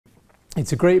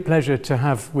It's a great pleasure to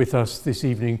have with us this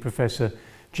evening Professor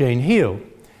Jane Heal.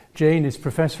 Jane is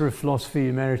Professor of Philosophy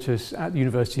Emeritus at the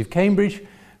University of Cambridge,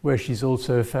 where she's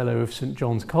also a Fellow of St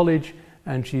John's College,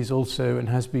 and she's also, and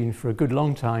has been for a good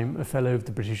long time, a Fellow of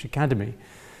the British Academy.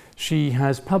 She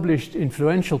has published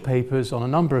influential papers on a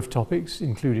number of topics,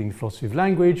 including the philosophy of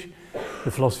language,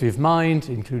 the philosophy of mind,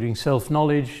 including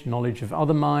self-knowledge, knowledge of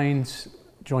other minds,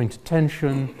 joint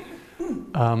attention,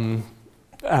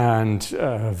 and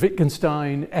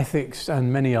Wittgenstein, ethics,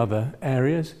 and many other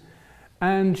areas.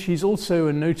 And she's also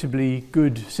a notably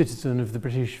good citizen of the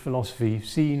British philosophy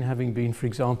scene, having been, for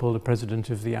example, the president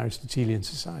of the Aristotelian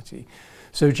Society.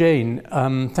 So Jane,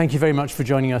 thank you very much for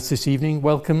joining us this evening.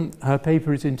 Welcome. Her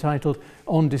paper is entitled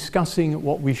On Discussing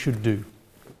What We Should Do.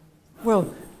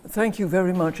 Well, thank you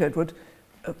very much, Edward,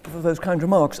 for those kind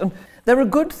remarks. And there are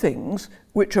good things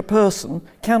which a person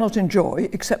cannot enjoy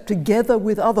except together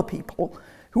with other people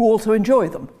who also enjoy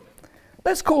them.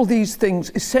 Let's call these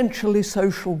things essentially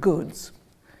social goods.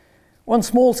 One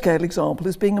small-scale example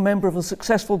is being a member of a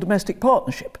successful domestic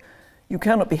partnership. You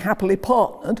cannot be happily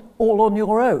partnered all on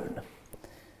your own.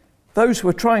 Those who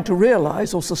are trying to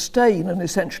realise or sustain an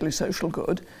essentially social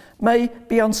good may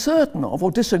be uncertain of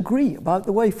or disagree about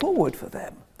the way forward for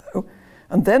them, though,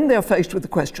 and then they are faced with the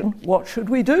question, what should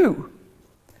we do?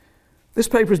 This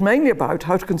paper is mainly about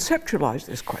how to conceptualise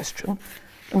this question,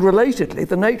 and relatedly,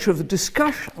 the nature of the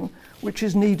discussion which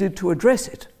is needed to address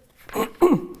it.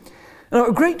 Now,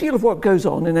 a great deal of what goes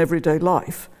on in everyday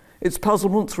life, its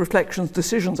puzzlements, reflections,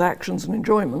 decisions, actions, and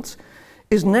enjoyments,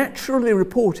 is naturally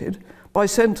reported by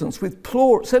sentences with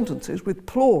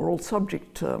plural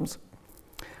subject terms.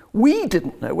 We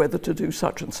didn't know whether to do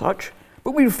such and such,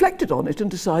 but we reflected on it and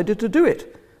decided to do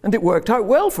it, and it worked out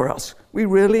well for us. We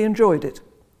really enjoyed it.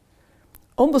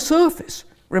 On the surface,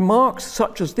 remarks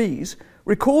such as these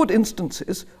record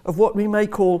instances of what we may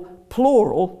call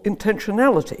plural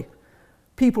intentionality,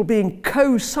 people being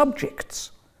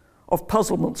co-subjects of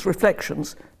puzzlements,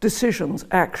 reflections, decisions,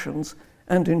 actions,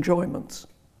 and enjoyments.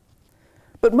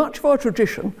 But much of our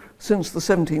tradition since the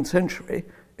 17th century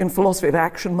in philosophy of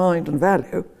action, mind, and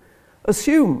value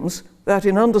assumes that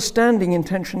in understanding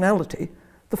intentionality,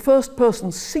 the first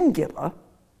person singular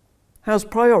has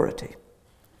priority.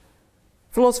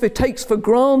 Philosophy takes for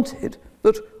granted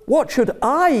that what should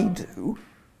I do,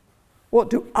 what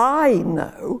do I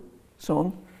know, so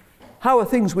on, how are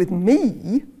things with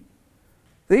me,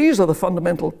 these are the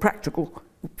fundamental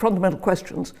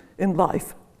questions in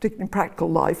life, particularly in practical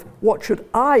life. What should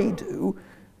I do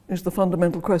is the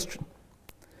fundamental question.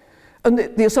 And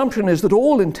the assumption is that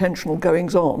all intentional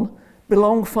goings-on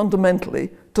belong fundamentally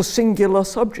to singular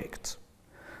subjects.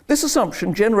 This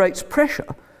assumption generates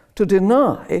pressure to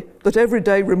deny that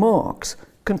everyday remarks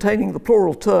containing the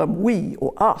plural term we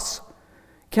or us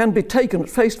can be taken at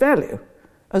face value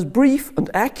as brief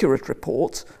and accurate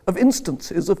reports of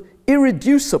instances of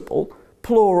irreducible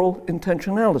plural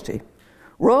intentionality.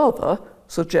 Rather,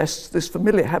 suggests this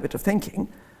familiar habit of thinking,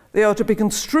 they are to be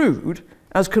construed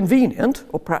as convenient,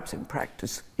 or perhaps in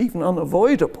practice even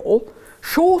unavoidable,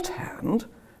 shorthand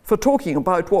for talking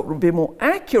about what would be more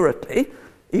accurately,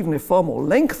 even if far more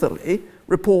lengthily,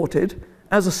 reported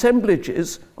as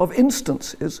assemblages of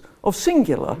instances of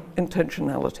singular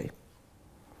intentionality.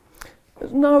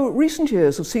 Now, recent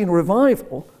years have seen a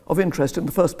revival of interest in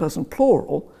the first-person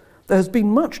plural. There has been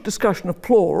much discussion of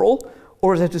plural,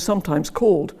 or as it is sometimes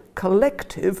called,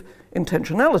 collective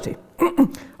intentionality,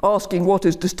 asking what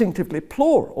is distinctively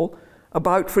plural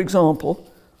about, for example,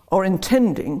 our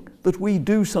intending that we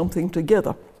do something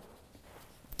together.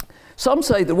 Some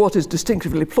say that what is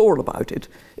distinctively plural about it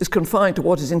is confined to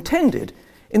what is intended,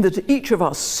 in that each of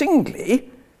us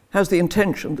singly has the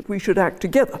intention that we should act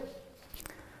together.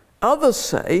 Others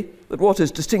say that what is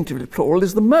distinctively plural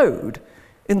is the mode,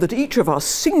 in that each of us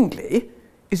singly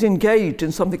is engaged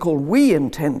in something called we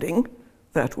intending,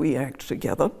 that we act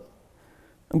together.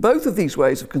 And both of these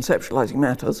ways of conceptualizing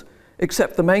matters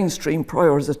accept the mainstream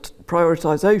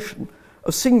prioritization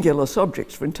of singular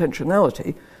subjects for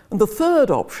intentionality. And the third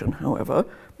option, however,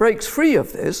 breaks free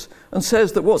of this and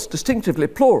says that what's distinctively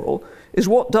plural is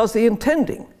what does the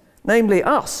intending, namely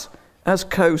us as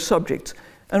co-subjects.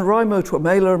 And Raimo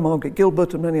Tuamela and Margaret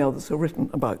Gilbert and many others have written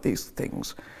about these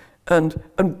things. And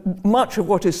much of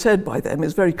what is said by them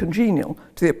is very congenial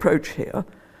to the approach here.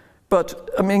 But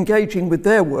engaging with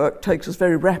their work takes us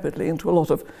very rapidly into a lot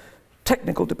of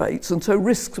technical debates, and so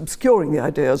risks obscuring the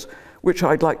ideas which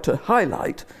I'd like to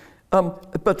highlight.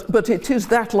 But it is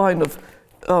that line of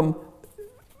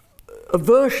a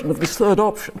version of this third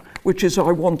option which is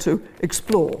I want to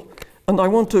explore. And I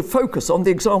want to focus on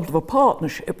the example of a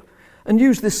partnership and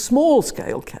use this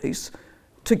small-scale case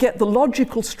to get the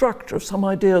logical structure of some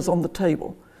ideas on the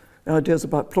table, the ideas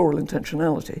about plural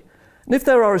intentionality. And if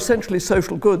there are essentially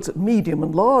social goods at medium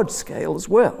and large scale as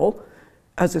well,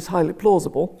 as is highly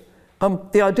plausible,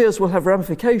 the ideas will have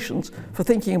ramifications for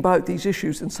thinking about these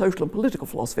issues in social and political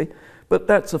philosophy, but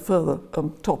that's a further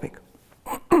topic.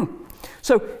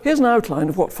 So here's an outline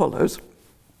of what follows.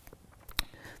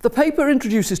 The paper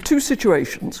introduces two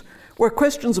situations where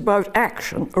questions about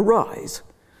action arise.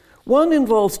 One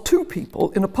involves two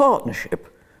people in a partnership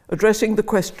addressing the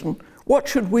question, what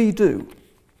should we do?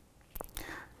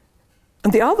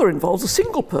 And the other involves a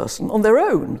single person on their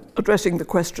own addressing the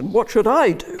question, what should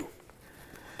I do?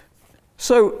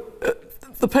 So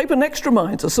the paper next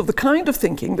reminds us of the kind of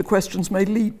thinking the questions may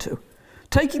lead to.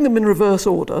 Taking them in reverse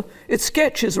order, it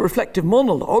sketches a reflective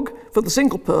monologue for the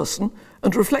single person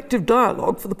and a reflective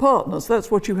dialogue for the partners. That's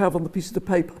what you have on the pieces of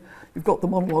paper. You've got the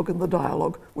monologue and the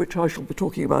dialogue, which I shall be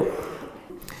talking about.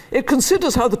 It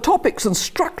considers how the topics and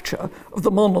structure of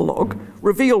the monologue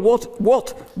reveal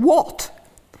what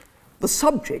the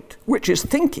subject, which is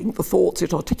thinking the thoughts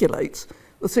it articulates,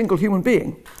 the single human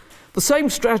being. The same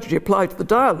strategy applied to the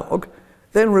dialogue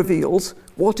then reveals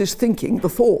what is thinking the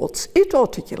thoughts it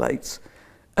articulates,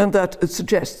 and that it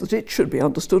suggests that it should be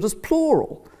understood as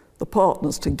plural, the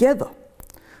partners together.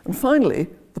 And finally,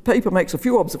 the paper makes a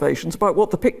few observations about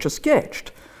what the picture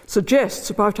sketched suggests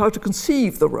about how to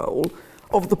conceive the role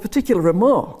of the particular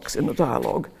remarks in a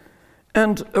dialogue,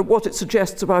 and what it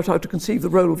suggests about how to conceive the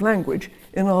role of language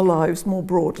in our lives more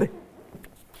broadly.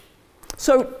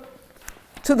 So,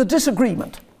 to the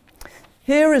disagreement.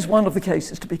 Here is one of the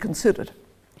cases to be considered.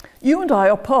 You and I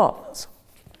are partners.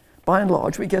 By and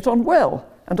large, we get on well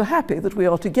and are happy that we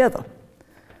are together.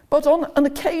 But an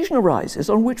occasion arises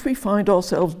on which we find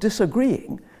ourselves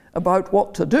disagreeing about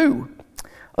what to do.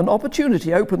 An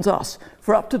opportunity opens us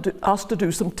for us to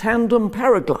do some tandem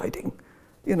paragliding.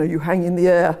 You know, you hang in the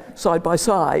air side by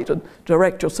side and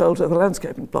direct yourselves over the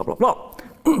landscape and blah, blah, blah.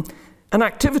 An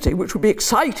activity which would be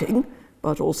exciting,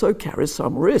 but also carries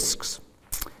some risks.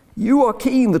 You are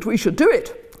keen that we should do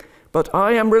it, but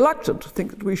I am reluctant to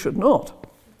think that we should not.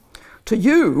 To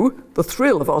you, the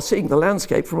thrill of our seeing the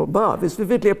landscape from above is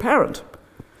vividly apparent.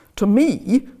 To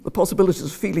me, the possibilities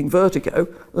of feeling vertigo,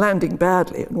 landing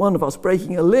badly, and one of us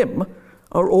breaking a limb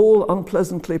are all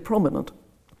unpleasantly prominent.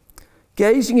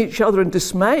 Gazing each other in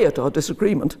dismay at our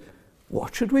disagreement,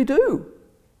 what should we do?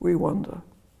 We wonder.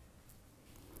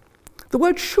 The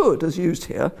word should, as used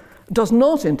here, does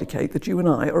not indicate that you and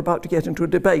I are about to get into a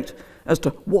debate as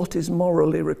to what is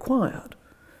morally required.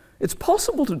 It's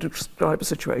possible to describe a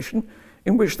situation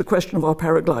in which the question of our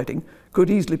paragliding could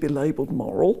easily be labelled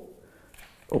moral,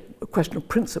 or a question of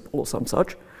principle or some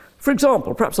such. For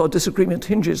example, perhaps our disagreement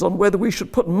hinges on whether we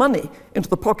should put money into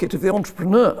the pocket of the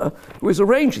entrepreneur who is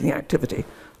arranging the activity.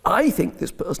 I think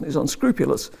this person is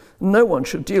unscrupulous. No one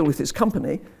should deal with his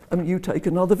company, and you take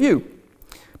another view.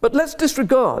 But let's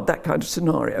disregard that kind of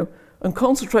scenario and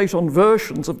concentrate on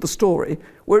versions of the story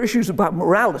where issues about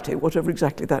morality, whatever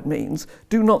exactly that means,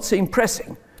 do not seem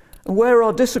pressing, and where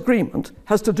our disagreement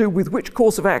has to do with which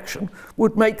course of action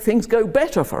would make things go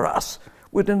better for us,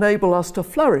 would enable us to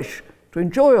flourish, to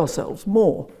enjoy ourselves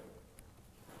more.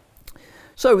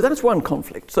 So that's one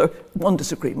conflict, so one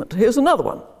disagreement. Here's another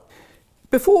one.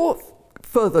 Before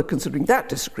further considering that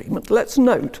disagreement, let's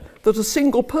note that a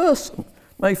single person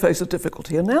may face a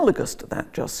difficulty analogous to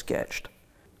that just sketched.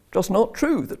 Just not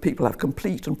true that people have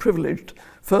complete and privileged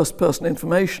first-person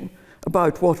information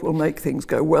about what will make things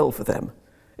go well for them.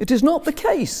 It is not the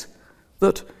case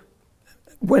that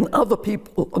when other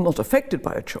people are not affected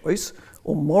by a choice,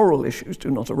 or moral issues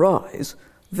do not arise,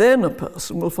 then a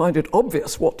person will find it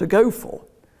obvious what to go for,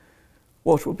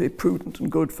 what will be prudent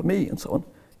and good for me, and so on.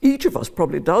 Each of us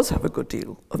probably does have a good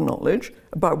deal of knowledge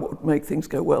about what would make things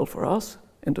go well for us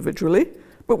individually,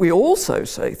 but we also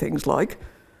say things like,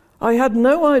 I had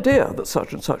no idea that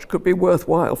such and such could be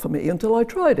worthwhile for me until I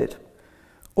tried it.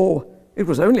 Or, it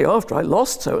was only after I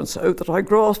lost so-and-so that I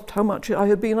grasped how much I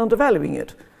had been undervaluing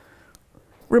it.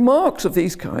 Remarks of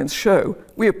these kinds show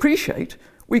we appreciate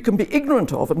we can be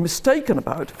ignorant of and mistaken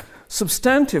about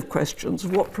substantive questions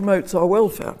of what promotes our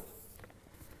welfare.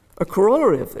 A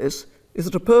corollary of this is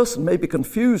that a person may be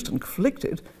confused and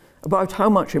conflicted about how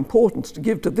much importance to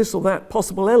give to this or that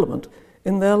possible element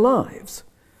in their lives.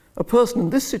 A person in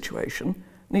this situation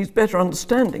needs better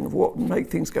understanding of what will make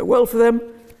things go well for them,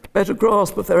 better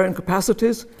grasp of their own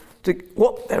capacities,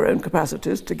 what their own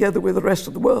capacities, together with the rest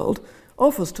of the world,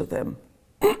 offers to them.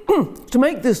 To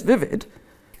make this vivid,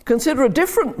 consider a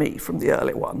different me from the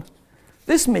early one.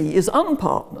 This me is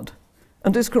unpartnered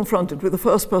and is confronted with a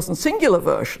first-person singular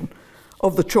version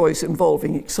of the choice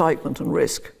involving excitement and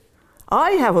risk.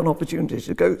 I have an opportunity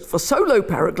to go for solo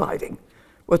paragliding,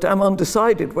 but am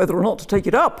undecided whether or not to take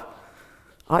it up.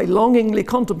 I longingly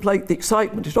contemplate the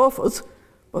excitement it offers,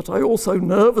 but I also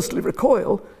nervously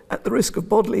recoil at the risk of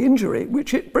bodily injury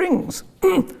which it brings.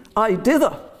 I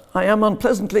dither. I am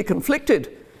unpleasantly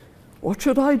conflicted. What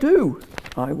should I do,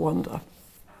 I wonder?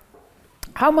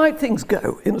 How might things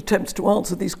go in attempts to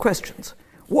answer these questions?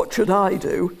 What should I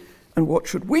do, and what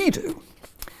should we do?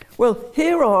 Well,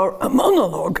 here are a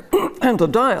monologue and a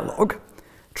dialogue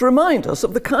to remind us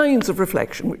of the kinds of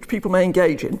reflection which people may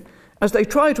engage in as they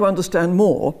try to understand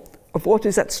more of what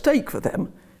is at stake for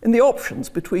them in the options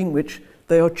between which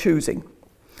they are choosing.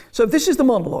 So this is the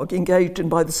monologue engaged in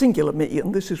by the singular me,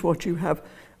 and this is what you have,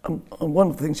 one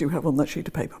of the things you have on that sheet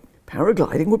of paper.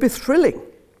 Paragliding would be thrilling.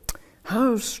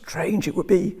 How strange it would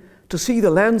be to see the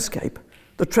landscape,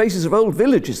 the traces of old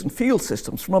villages and field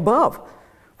systems from above,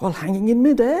 while hanging in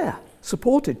mid-air,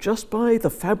 supported just by the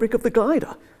fabric of the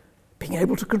glider, being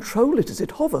able to control it as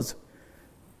it hovers.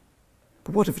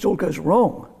 But what if it all goes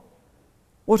wrong?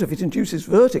 What if it induces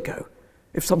vertigo?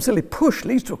 If some silly push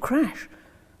leads to a crash?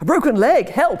 A broken leg,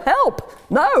 help, help!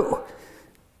 No!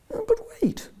 But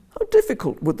wait, how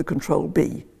difficult would the control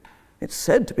be? It's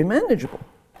said to be manageable.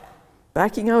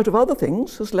 Backing out of other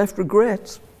things has left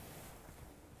regrets.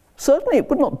 Certainly it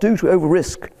would not do to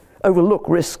overlook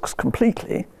risks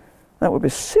completely. That would be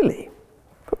silly.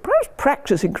 But perhaps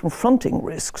practicing confronting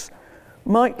risks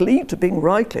might lead to being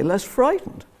rightly less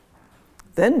frightened.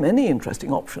 Then many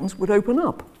interesting options would open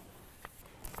up.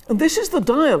 And this is the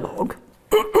dialogue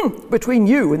between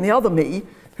you and the other me,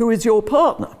 who is your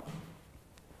partner.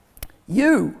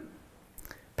 You.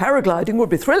 Paragliding would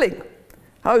be thrilling.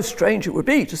 How strange it would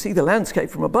be to see the landscape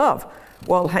from above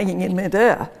while hanging in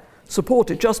mid-air,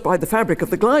 supported just by the fabric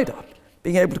of the glider,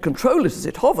 being able to control it as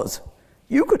it hovers.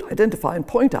 You could identify and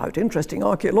point out interesting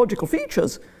archaeological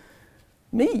features.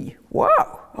 Me,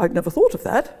 wow, I'd never thought of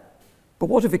that. But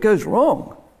what if it goes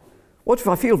wrong? What if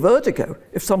I feel vertigo,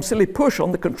 if some silly push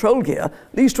on the control gear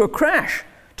leads to a crash,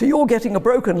 to your getting a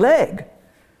broken leg?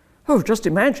 Oh, just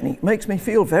imagining it makes me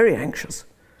feel very anxious.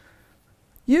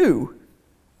 You,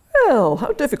 well,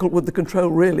 how difficult would the control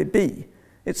really be?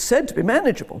 It's said to be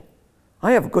manageable.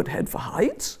 I have a good head for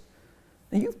heights.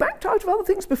 And you've backed out of other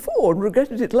things before and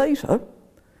regretted it later.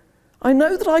 I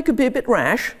know that I could be a bit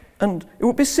rash, and it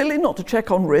would be silly not to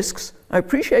check on risks. I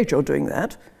appreciate your doing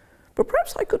that. But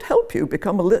perhaps I could help you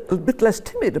become a bit less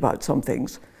timid about some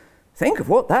things. Think of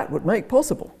what that would make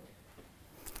possible.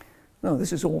 Now,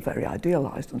 this is all very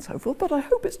idealized and so forth, but I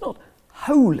hope it's not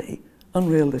wholly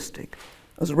unrealistic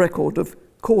as a record of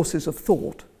courses of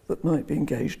thought that might be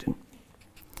engaged in.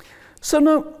 So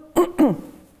now,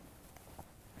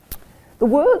 the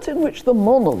words in which the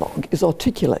monologue is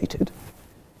articulated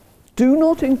do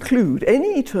not include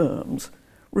any terms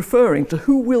referring to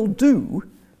who will do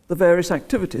the various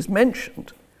activities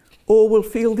mentioned or will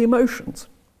feel the emotions.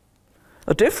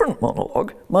 A different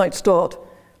monologue might start,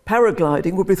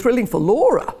 paragliding would be thrilling for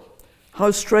Laura.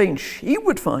 How strange she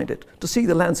would find it to see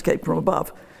the landscape from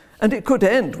above. And it could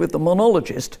end with the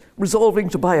monologist resolving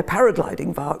to buy a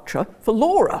paragliding voucher for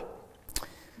Laura.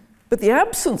 But the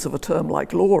absence of a term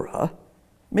like Laura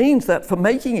means that for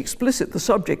making explicit the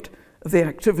subject of the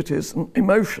activities and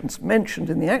emotions mentioned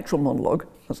in the actual monologue,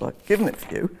 as I've given it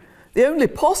for you, the only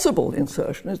possible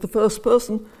insertion is the first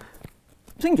person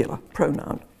singular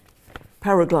pronoun.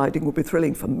 Paragliding would be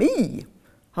thrilling for me.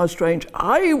 How strange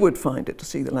I would find it to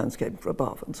see the landscape from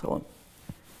above, and so on.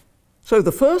 So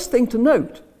the first thing to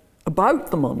note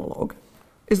about the monologue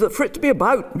is that for it to be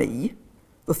about me,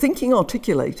 the thinking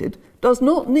articulated does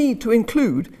not need to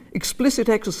include explicit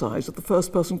exercise of the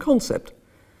first-person concept.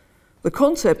 The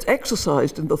concept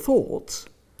exercised in the thoughts,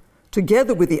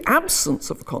 together with the absence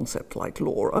of a concept like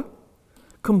Laura,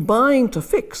 combine to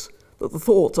fix that the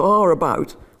thoughts are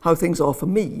about how things are for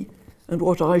me and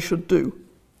what I should do.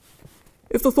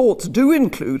 If the thoughts do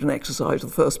include an exercise of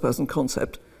the first-person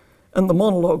concept, and the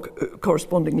monologue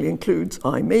correspondingly includes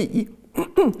I, me,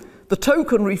 the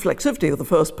token reflexivity of the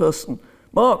first person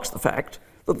marks the fact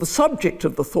that the subject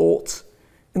of the thoughts,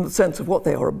 in the sense of what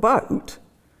they are about,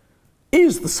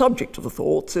 is the subject of the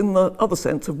thoughts in the other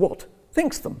sense of what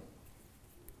thinks them.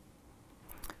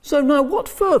 So now what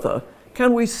further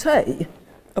can we say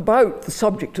about the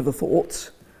subject of the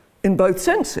thoughts in both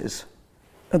senses?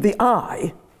 The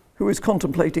I, who is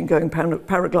contemplating going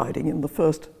paragliding in the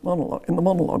first monologue, in the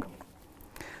monologue.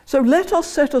 So let us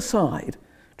set aside,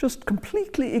 just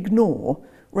completely ignore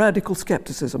radical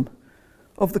skepticism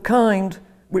of the kind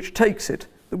which takes it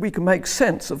that we can make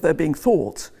sense of there being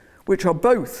thoughts which are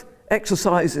both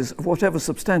exercises of whatever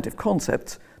substantive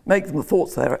concepts make them the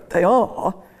thoughts they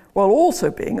are, while also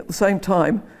being at the same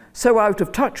time so out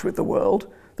of touch with the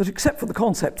world that except for the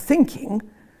concept thinking,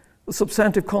 the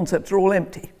substantive concepts are all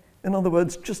empty. In other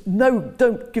words, just no,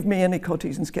 don't give me any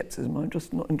Cartesian skepticism, I'm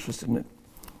just not interested in it.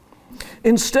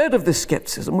 Instead of this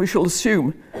skepticism, we shall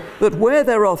assume that where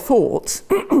there are thoughts,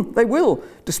 they will,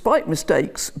 despite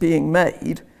mistakes being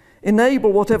made,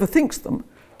 enable whatever thinks them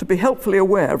to be helpfully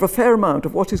aware of a fair amount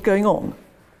of what is going on.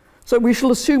 So we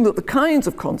shall assume that the kinds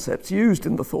of concepts used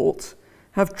in the thoughts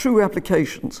have true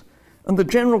applications, and the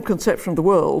general conception of the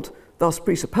world, thus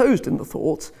presupposed in the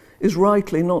thoughts, is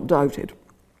rightly not doubted.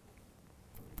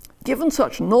 Given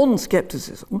such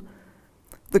non-skepticism,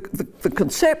 the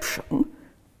conception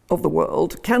of the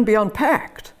world can be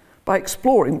unpacked by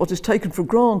exploring what is taken for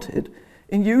granted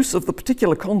in use of the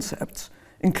particular concepts,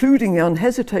 including the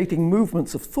unhesitating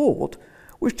movements of thought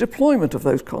which deployment of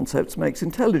those concepts makes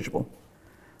intelligible.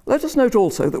 Let us note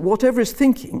also that whatever is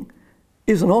thinking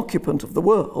is an occupant of the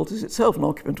world, is itself an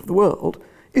occupant of the world,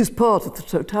 is part of the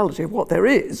totality of what there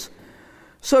is.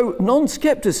 So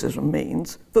non-skepticism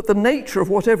means that the nature of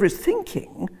whatever is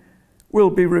thinking will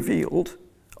be revealed,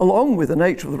 along with the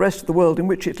nature of the rest of the world in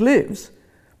which it lives,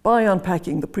 by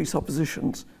unpacking the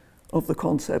presuppositions of the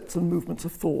concepts and movements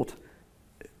of thought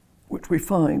which we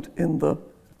find in the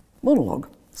monologue.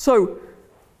 So,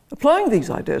 applying these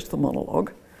ideas to the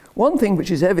monologue, one thing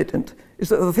which is evident is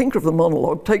that the thinker of the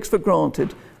monologue takes for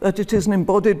granted that it is an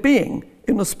embodied being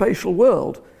in a spatial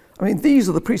world. I mean, these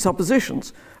are the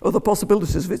presuppositions of the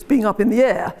possibilities of its being up in the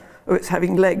air, of its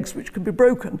having legs which can be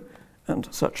broken,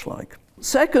 and such like.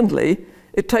 Secondly,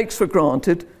 it takes for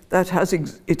granted that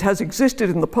it has existed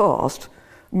in the past,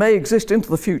 may exist into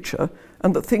the future,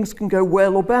 and that things can go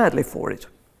well or badly for it.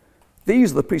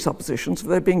 These are the presuppositions of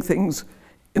there being things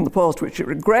in the past which it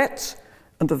regrets,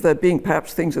 and of there being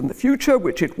perhaps things in the future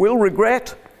which it will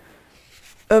regret.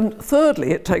 And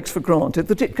thirdly, it takes for granted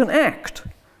that it can act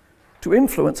to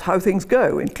influence how things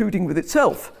go, including with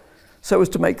itself, so as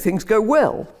to make things go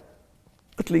well,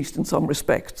 at least in some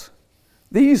respects.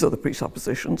 These are the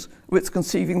presuppositions of its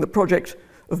conceiving the project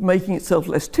of making itself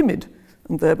less timid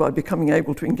and thereby becoming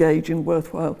able to engage in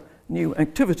worthwhile new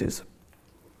activities.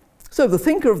 So the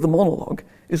thinker of the monologue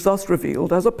is thus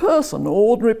revealed as a person, an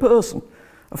ordinary person,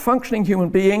 a functioning human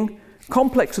being,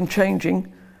 complex and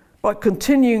changing, but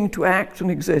continuing to act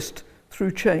and exist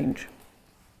through change.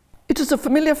 It is a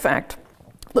familiar fact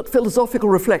that philosophical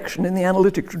reflection in the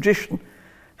analytic tradition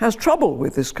has trouble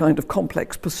with this kind of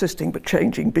complex, persisting but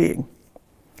changing being.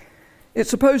 It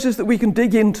supposes that we can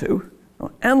dig into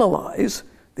or analyze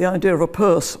the idea of a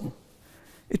person.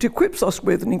 It equips us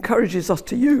with and encourages us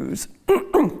to use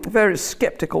various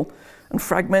skeptical and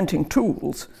fragmenting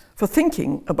tools for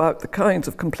thinking about the kinds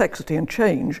of complexity and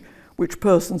change which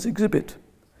persons exhibit.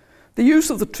 The use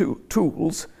of the two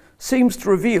tools seems to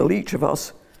reveal each of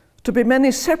us to be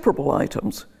many separable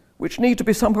items which need to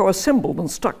be somehow assembled and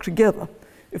stuck together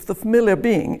if the familiar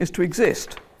being is to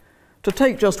exist. To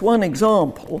take just one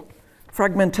example,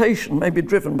 fragmentation may be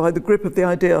driven by the grip of the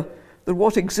idea that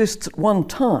what exists at one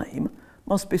time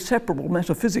must be separable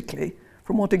metaphysically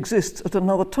from what exists at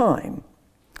another time.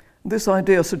 This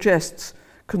idea suggests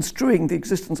construing the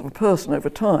existence of a person over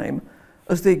time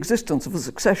as the existence of a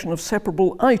succession of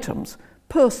separable items,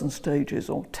 person stages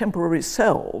or temporary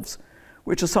selves,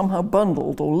 which are somehow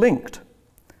bundled or linked.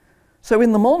 So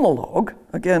in the monologue,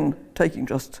 again taking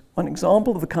just one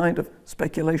example of the kind of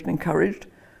speculation encouraged,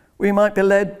 we might be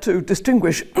led to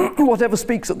distinguish whatever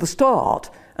speaks at the start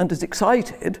and is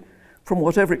excited from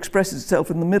whatever expresses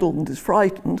itself in the middle and is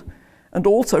frightened, and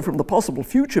also from the possible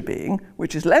future being,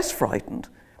 which is less frightened,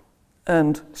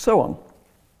 and so on.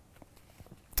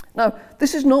 Now,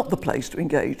 this is not the place to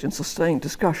engage in sustained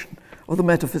discussion of the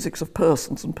metaphysics of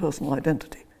persons and personal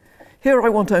identity. Here I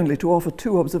want only to offer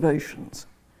two observations.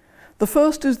 The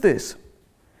first is this: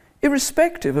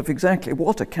 irrespective of exactly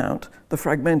what account the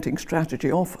fragmenting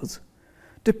strategy offers,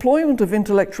 deployment of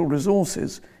intellectual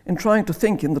resources in trying to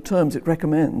think in the terms it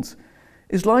recommends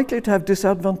is likely to have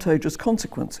disadvantageous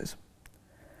consequences.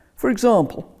 For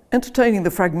example, entertaining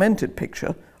the fragmented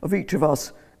picture of each of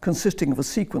us consisting of a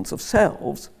sequence of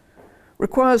selves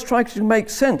requires trying to make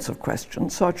sense of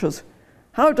questions such as,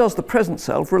 how does the present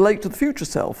self relate to the future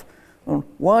self? And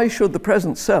why should the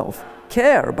present self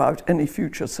care about any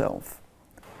future self?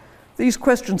 These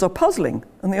questions are puzzling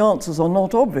and the answers are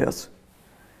not obvious.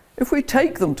 If we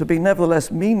take them to be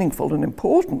nevertheless meaningful and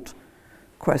important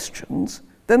questions,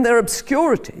 then their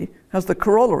obscurity has the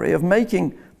corollary of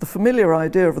making the familiar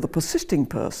idea of the persisting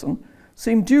person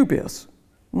seem dubious,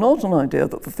 not an idea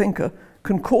that the thinker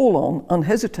can call on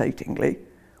unhesitatingly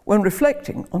when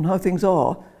reflecting on how things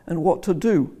are and what to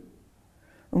do.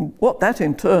 And what that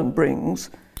in turn brings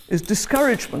is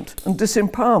discouragement and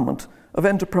disempowerment of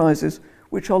enterprises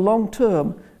which are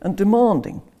long-term and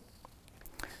demanding.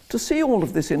 To see all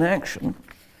of this in action,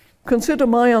 consider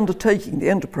my undertaking the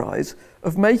enterprise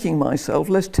of making myself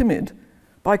less timid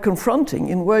by confronting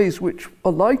in ways which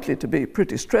are likely to be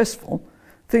pretty stressful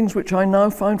things which I now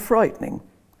find frightening.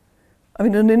 I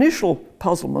mean, an initial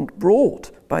puzzlement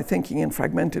brought by thinking in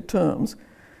fragmented terms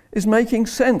is making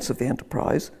sense of the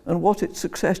enterprise and what its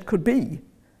success could be.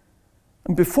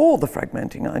 And before the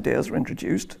fragmenting ideas are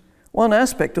introduced, one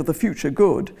aspect of the future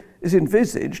good is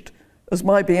envisaged as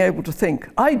my being able to think,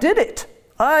 I did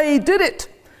it,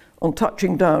 on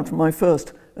touching down from my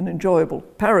first and enjoyable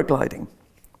paragliding.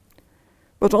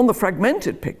 But on the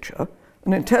fragmented picture,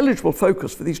 an intelligible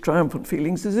focus for these triumphant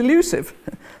feelings is elusive.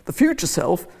 The future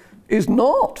self is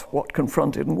not what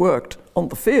confronted and worked on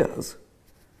the fears.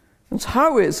 And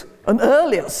how is an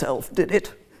earlier self did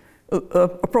it a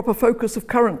proper focus of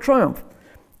current triumph?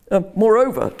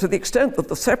 Moreover, to the extent that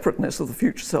the separateness of the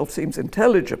future self seems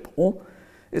intelligible,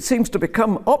 it seems to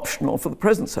become optional for the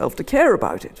present self to care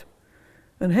about it.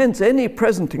 And hence any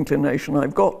present inclination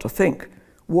I've got to think,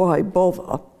 why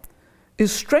bother,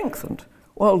 is strengthened,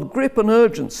 while grip and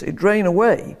urgency drain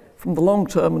away from the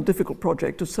long-term and difficult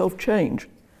project of self-change.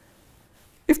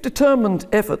 If determined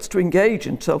efforts to engage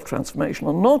in self-transformation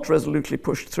are not resolutely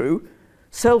pushed through,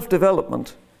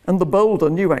 self-development and the bolder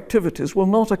new activities will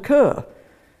not occur.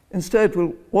 Instead,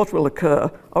 what will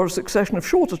occur are a succession of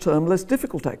shorter-term, less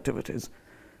difficult activities,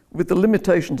 with the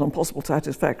limitations on possible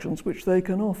satisfactions which they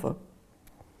can offer.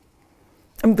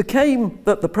 And the claim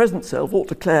that the present self ought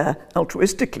to care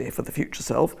altruistically for the future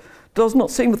self does not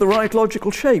seem of the right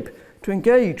logical shape to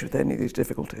engage with any of these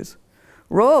difficulties.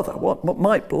 Rather, what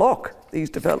might block these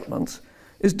developments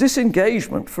is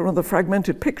disengagement from the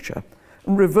fragmented picture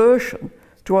and reversion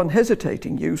to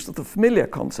unhesitating use of the familiar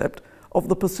concept of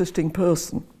the persisting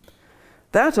person.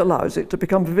 That allows it to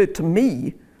become vivid to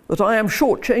me that I am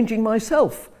shortchanging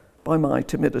myself by my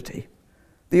timidity.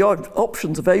 The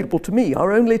options available to me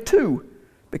are only two: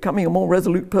 becoming a more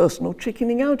resolute person or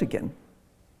chickening out again.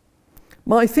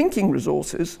 My thinking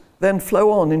resources then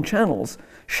flow on in channels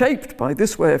shaped by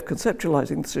this way of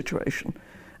conceptualizing the situation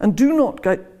and do not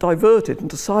get diverted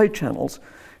into side channels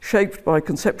shaped by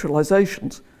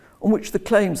conceptualizations on which the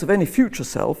claims of any future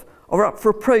self are up for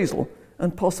appraisal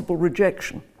and possible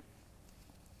rejection.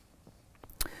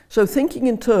 So thinking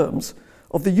in terms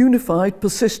of the unified,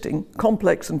 persisting,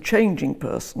 complex and changing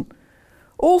person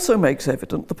also makes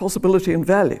evident the possibility and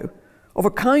value of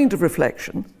a kind of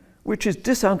reflection which is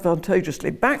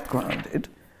disadvantageously backgrounded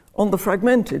on the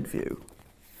fragmented view.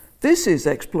 This is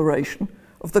exploration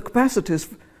of the capacities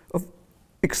of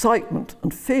excitement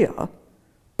and fear,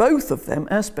 both of them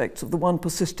aspects of the one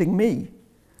persisting me.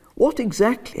 What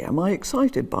exactly am I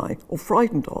excited by or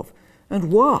frightened of,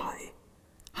 and why?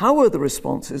 How are the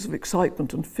responses of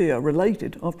excitement and fear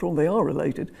related? After all, they are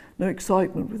related. No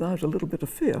excitement without a little bit of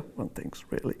fear, one thinks,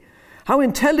 really. How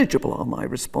intelligible are my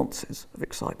responses of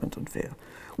excitement and fear?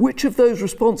 Which of those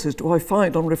responses do I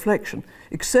find on reflection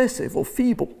excessive or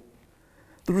feeble?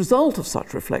 The result of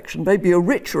such reflection may be a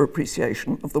richer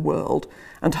appreciation of the world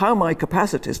and how my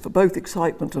capacities for both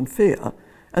excitement and fear,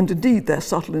 and indeed their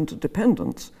subtle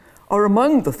interdependence, are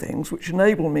among the things which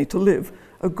enable me to live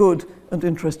a good and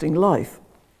interesting life.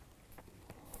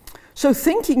 So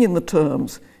thinking in the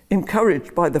terms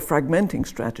encouraged by the fragmenting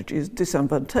strategy is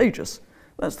disadvantageous.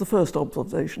 That's the first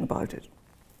observation about it.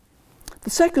 The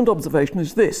second observation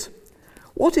is this: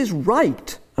 what is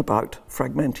right about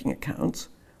fragmenting accounts,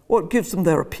 what gives them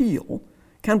their appeal,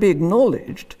 can be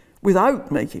acknowledged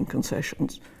without making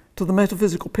concessions to the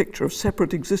metaphysical picture of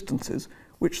separate existences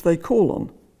which they call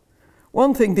on.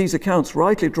 One thing these accounts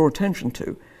rightly draw attention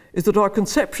to is that our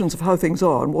conceptions of how things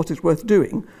are and what is worth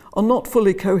doing are not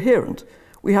fully coherent.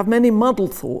 We have many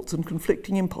muddled thoughts and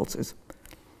conflicting impulses.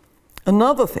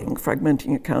 Another thing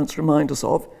fragmenting accounts remind us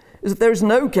of is that there is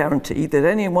no guarantee that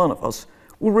any one of us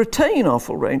will retain our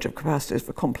full range of capacities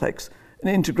for complex and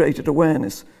integrated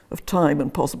awareness of time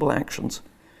and possible actions.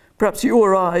 Perhaps you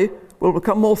or I will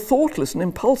become more thoughtless and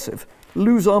impulsive,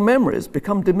 lose our memories,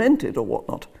 become demented or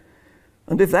whatnot.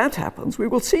 And if that happens, we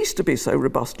will cease to be so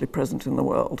robustly present in the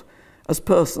world as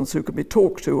persons who can be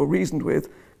talked to or reasoned with,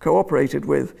 cooperated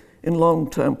with in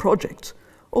long-term projects,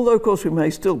 although of course we may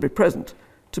still be present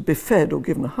to be fed or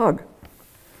given a hug.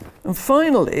 And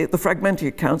finally, the fragmenting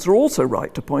accounts are also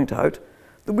right to point out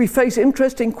that we face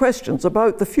interesting questions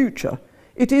about the future.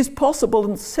 It is possible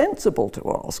and sensible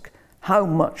to ask, how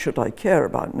much should I care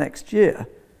about next year?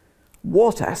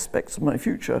 What aspects of my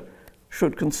future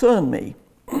should concern me?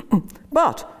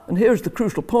 But, and here's the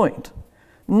crucial point,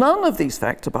 none of these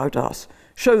facts about us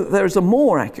show that there is a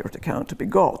more accurate account to be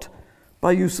got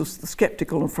by use of the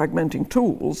skeptical and fragmenting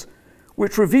tools,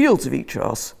 which reveals of each of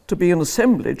us to be an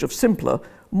assemblage of simpler,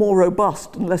 more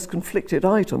robust and less conflicted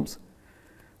items.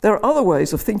 There are other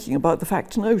ways of thinking about the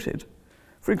facts noted.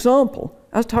 For example,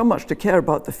 as to how much to care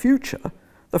about the future,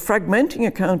 the fragmenting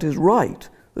account is right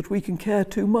that we can care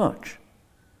too much.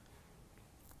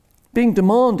 Being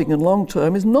demanding and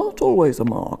long-term is not always a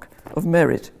mark of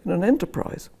merit in an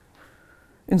enterprise.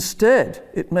 Instead,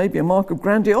 it may be a mark of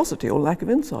grandiosity or lack of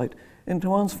insight into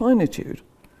one's finitude.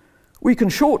 We can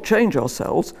shortchange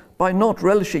ourselves by not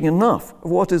relishing enough of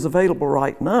what is available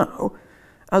right now,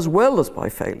 as well as by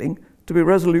failing to be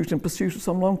resolute in pursuit of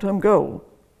some long-term goal.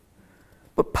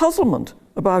 But puzzlement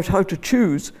about how to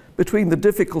choose between the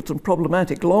difficult and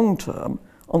problematic long-term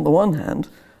on the one hand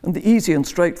and the easy and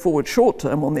straightforward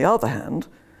short-term on the other hand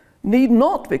need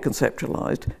not be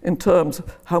conceptualized in terms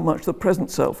of how much the present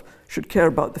self should care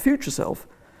about the future self.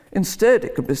 Instead,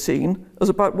 it can be seen as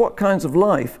about what kinds of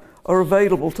life are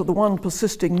available to the one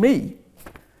persisting me.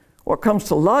 What comes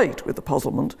to light with the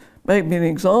puzzlement may be an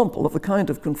example of the kind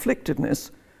of conflictedness,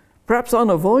 perhaps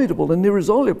unavoidable and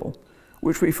irresolvable,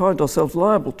 which we find ourselves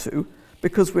liable to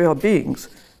because we are beings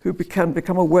who can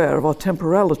become aware of our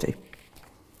temporality.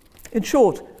 In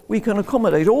short, we can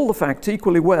accommodate all the facts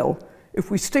equally well if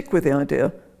we stick with the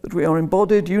idea that we are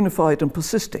embodied, unified, and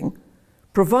persisting,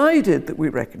 provided that we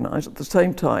recognize at the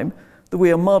same time that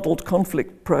we are muddled,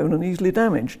 conflict-prone, and easily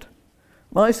damaged.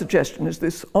 My suggestion is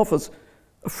this offers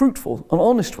a fruitful and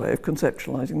honest way of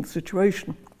conceptualizing the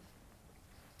situation.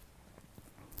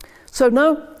 So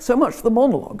much for the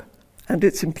monologue and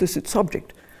its implicit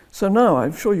subject. So now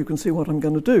I'm sure you can see what I'm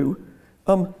going to do.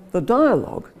 The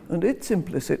dialogue and its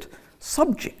implicit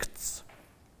subjects.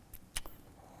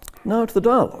 Now to the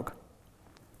dialogue.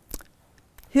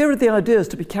 Here are the ideas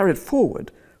to be carried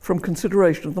forward from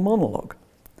consideration of the monologue.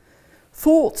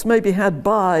 Thoughts may be had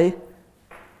by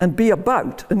and be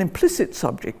about an implicit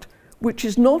subject which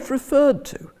is not referred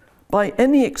to by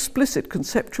any explicit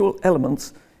conceptual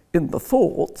elements in the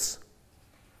thoughts.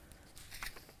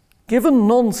 Given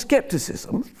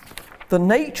non-skepticism, the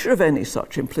nature of any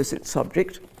such implicit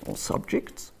subject or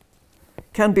subjects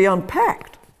can be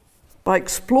unpacked by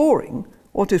exploring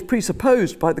what is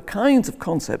presupposed by the kinds of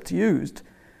concepts used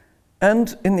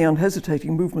and in the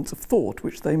unhesitating movements of thought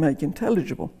which they make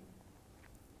intelligible.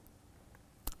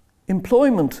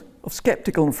 Employment of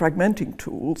skeptical and fragmenting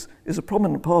tools is a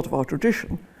prominent part of our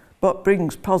tradition, but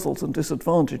brings puzzles and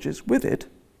disadvantages with it.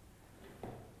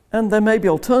 And there may be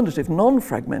alternative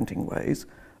non-fragmenting ways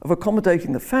of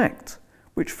accommodating the facts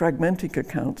which fragmenting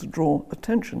accounts draw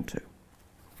attention to.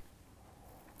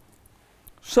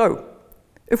 So,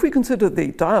 if we consider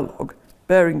the dialogue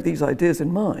bearing these ideas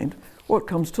in mind, what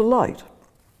comes to light?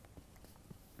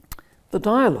 The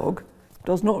dialogue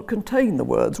does not contain the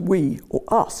words we or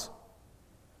us,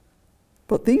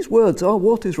 but these words are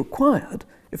what is required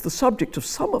if the subject of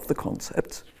some of the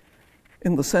concepts,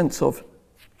 in the sense of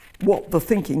what the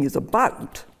thinking is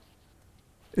about,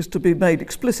 is to be made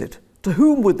explicit. To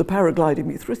whom would the paragliding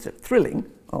be thrilling?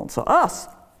 Answer, us.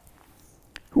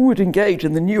 Who would engage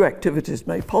in the new activities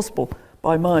made possible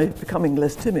by my becoming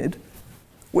less timid?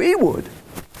 We would.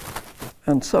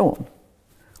 And so on.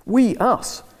 We,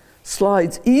 us,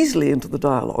 slides easily into the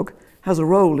dialogue, has a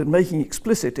role in making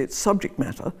explicit its subject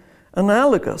matter,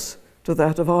 analogous to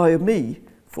that of I and me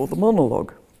for the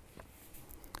monologue.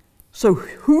 So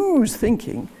whose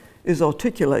thinking is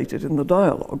articulated in the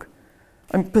dialogue?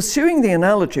 And pursuing the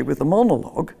analogy with the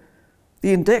monologue,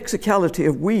 the indexicality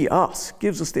of we, us,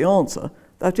 gives us the answer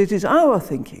that it is our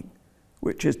thinking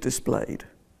which is displayed.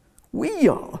 We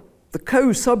are the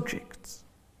co-subjects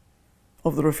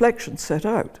of the reflections set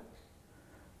out.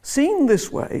 Seen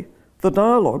this way, the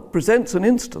dialogue presents an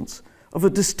instance of a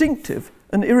distinctive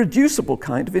and irreducible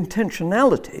kind of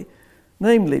intentionality,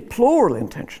 namely plural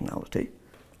intentionality,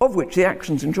 of which the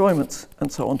actions, enjoyments,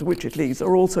 and so on to which it leads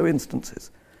are also instances.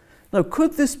 Now,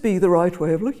 could this be the right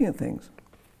way of looking at things?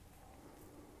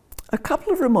 A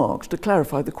couple of remarks to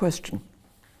clarify the question.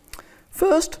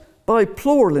 First, by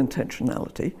plural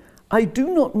intentionality, I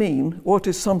do not mean what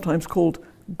is sometimes called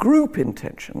group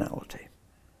intentionality.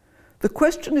 The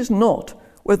question is not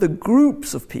whether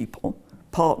groups of people,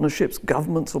 partnerships,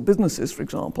 governments, or businesses, for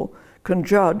example, can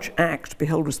judge, act, be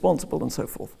held responsible, and so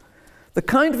forth. The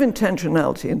kind of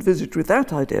intentionality envisaged with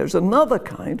that idea is another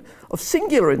kind of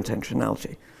singular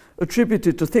intentionality,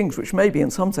 attributed to things which may be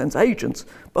in some sense agents,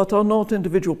 but are not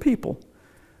individual people.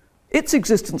 Its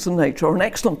existence and nature are an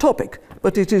excellent topic,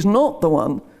 but it is not the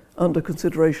one under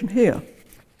consideration here.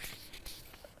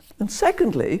 And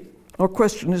secondly, our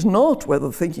question is not whether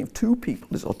the thinking of two people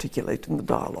is articulated in the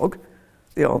dialogue,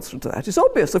 The answer to that is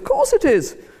obvious. Of course it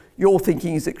is. Your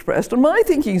thinking is expressed and my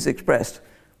thinking is expressed.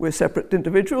 We're separate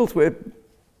individuals.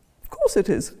 Of course it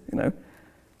is, you know.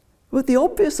 But the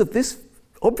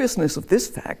obviousness of this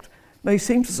fact may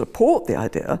seem to support the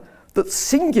idea that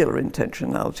singular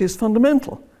intentionality is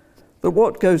fundamental, that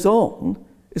what goes on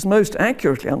is most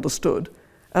accurately understood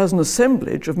as an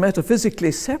assemblage of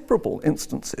metaphysically separable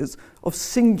instances of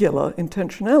singular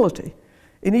intentionality,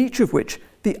 in each of which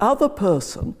the other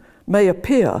person may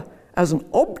appear as an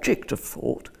object of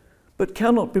thought, but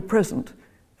cannot be present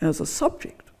as a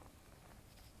subject.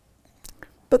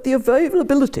 But the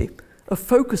availability of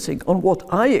focusing on what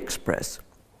I express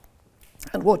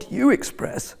and what you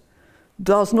express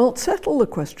does not settle the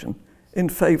question in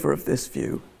favour of this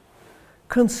view.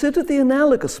 Consider the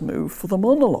analogous move for the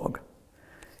monologue.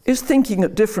 Is thinking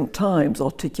at different times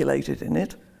articulated in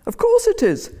it? Of course it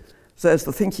is. There's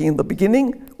the thinking in the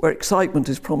beginning, where excitement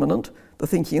is prominent, the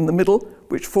thinking in the middle,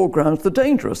 which foregrounds the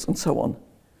dangerous, and so on.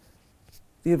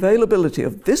 The availability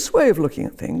of this way of looking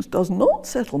at things does not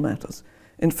settle matters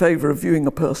in favour of viewing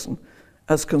a person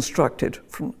as constructed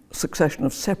from a succession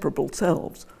of separable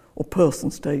selves or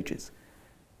person stages,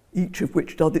 each of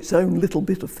which does its own little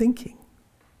bit of thinking.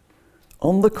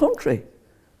 On the contrary,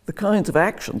 the kinds of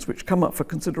actions which come up for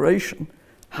consideration,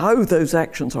 how those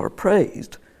actions are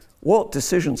appraised, what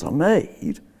decisions are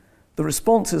made, the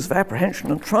responses of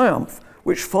apprehension and triumph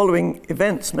which following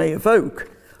events may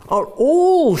evoke, are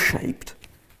all shaped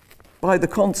by the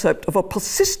concept of a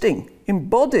persisting,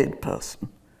 embodied person,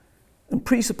 and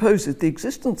presupposes the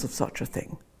existence of such a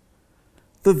thing.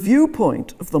 The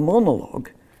viewpoint of the monologue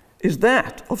is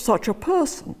that of such a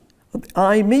person, of the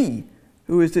I, me,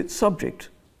 who is its subject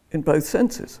in both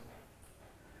senses.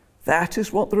 That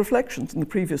is what the reflections in the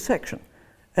previous section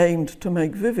aimed to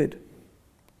make vivid.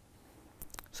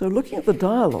 So looking at the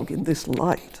dialogue in this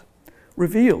light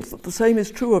reveals that the same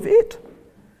is true of it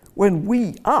when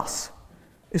we, us,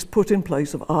 is put in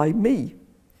place of I, me.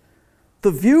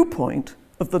 The viewpoint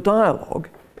of the dialogue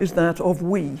is that of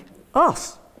we,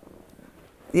 us.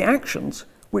 The actions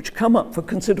which come up for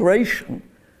consideration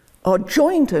are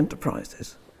joint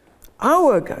enterprises,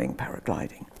 our going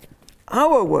paragliding,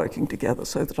 our working together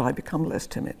so that I become less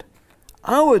timid,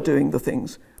 our doing the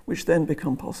things which then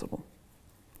become possible.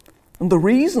 And the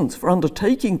reasons for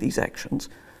undertaking these actions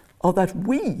are that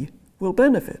we will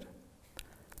benefit.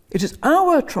 It is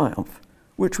our triumph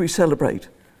which we celebrate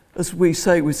as we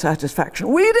say with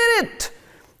satisfaction, "We did it!"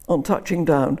 on touching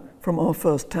down from our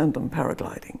first tandem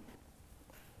paragliding.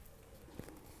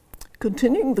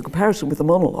 Continuing the comparison with the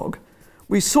monologue,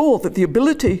 we saw that the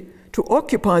ability to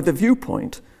occupy the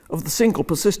viewpoint of the single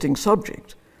persisting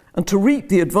subject and to reap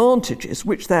the advantages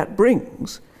which that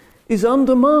brings is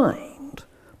undermined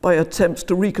by attempts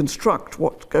to reconstruct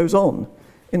what goes on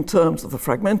in terms of the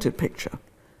fragmented picture.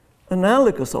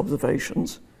 Analogous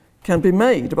observations can be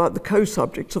made about the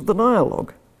co-subjects of the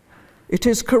dialogue. It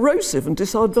is corrosive and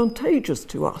disadvantageous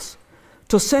to us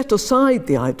to set aside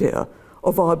the idea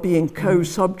of our being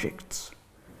co-subjects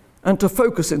and to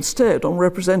focus instead on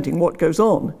representing what goes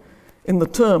on in the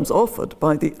terms offered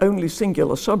by the only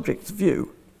singular subject's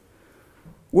view.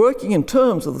 Working in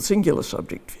terms of the singular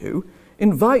subject view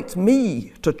invites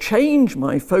me to change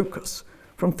my focus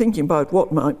from thinking about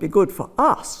what might be good for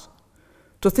us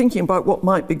to thinking about what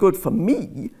might be good for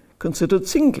me considered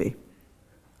singly.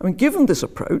 I mean, given this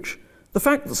approach, the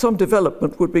fact that some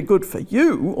development would be good for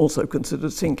you, also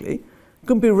considered singly,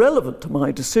 can be relevant to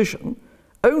my decision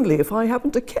only if I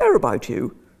happen to care about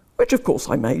you, which of course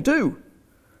I may do.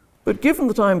 But given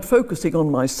that I'm focusing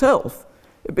on myself,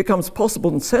 it becomes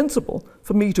possible and sensible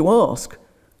for me to ask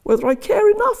whether I care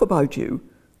enough about you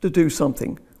to do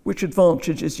something which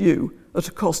advantages you at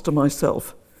a cost to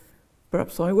myself.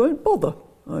 Perhaps I won't bother,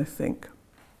 I think.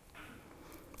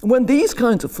 When these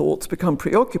kinds of thoughts become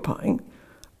preoccupying,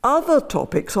 other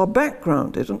topics are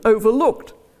backgrounded and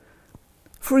overlooked.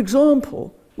 For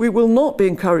example, we will not be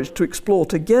encouraged to explore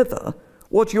together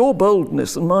what your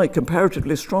boldness and my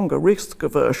comparatively stronger risk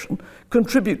aversion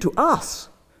contribute to us.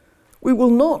 We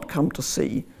will not come to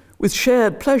see, with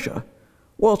shared pleasure,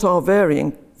 what our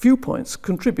varying viewpoints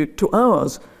contribute to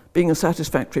ours being a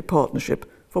satisfactory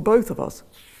partnership for both of us.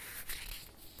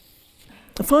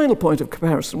 The final point of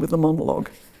comparison with the monologue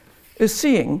is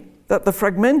seeing that the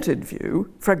fragmenting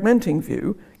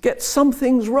view gets some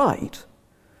things right,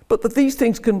 but that these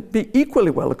things can be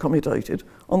equally well accommodated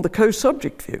on the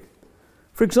co-subject view.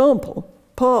 For example,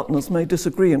 partners may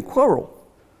disagree and quarrel.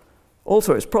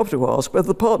 Also, it's proper to ask whether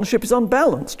the partnership is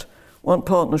unbalanced, one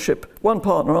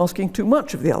partner asking too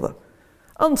much of the other.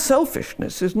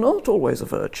 Unselfishness is not always a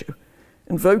virtue.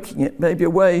 Invoking it may be a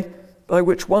way by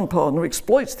which one partner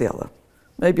exploits the other,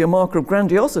 may be a marker of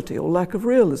grandiosity or lack of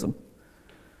realism.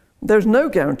 There's no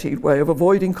guaranteed way of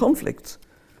avoiding conflicts.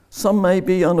 Some may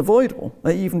be unavoidable,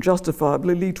 may even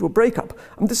justifiably lead to a breakup.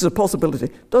 And this is a possibility.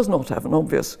 It does not have an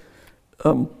obvious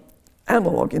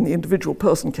analogue in the individual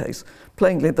person case.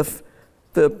 Plainly,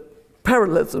 the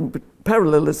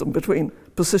parallelism between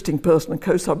persisting person and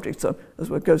co-subjects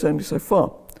goes only so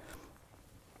far.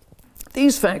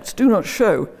 These facts do not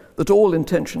show that all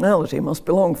intentionality must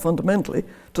belong fundamentally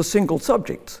to single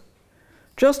subjects.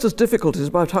 Just as difficulties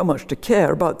about how much to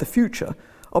care about the future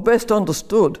are best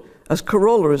understood as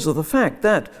corollaries of the fact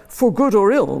that, for good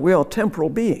or ill, we are temporal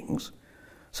beings,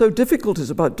 so difficulties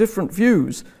about different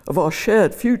views of our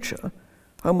shared future,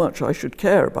 how much I should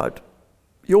care about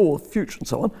your future and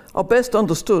so on, are best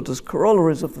understood as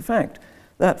corollaries of the fact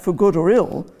that, for good or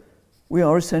ill, we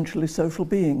are essentially social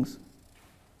beings.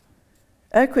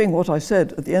 Echoing what I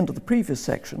said at the end of the previous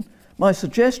section, my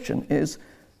suggestion is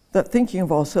that thinking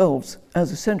of ourselves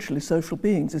as essentially social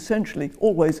beings, essentially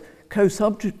always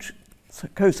co-subjects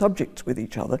with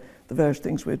each other, the various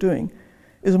things we're doing,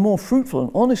 is a more fruitful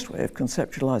and honest way of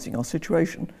conceptualizing our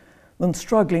situation than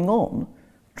struggling on,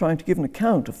 trying to give an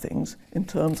account of things in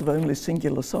terms of only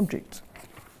singular subjects.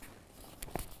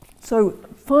 So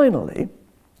finally,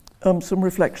 some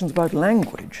reflections about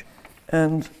language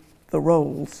and the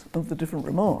roles of the different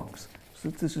remarks. So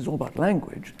this is all about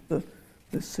language,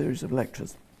 this series of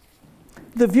lectures.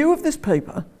 The view of this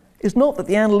paper is not that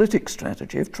the analytic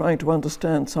strategy of trying to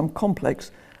understand some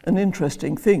complex and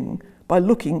interesting thing by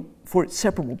looking for its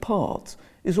separable parts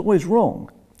is always wrong.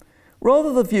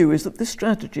 Rather, the view is that this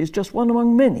strategy is just one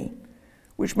among many,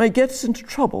 which may get us into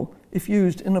trouble if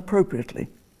used inappropriately.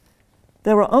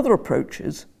 There are other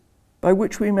approaches by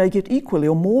which we may get equally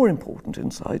or more important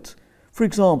insights, for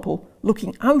example,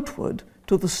 looking outward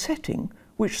to the setting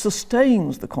which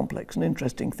sustains the complex and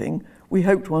interesting thing we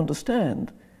hope to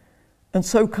understand, and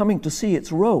so coming to see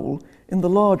its role in the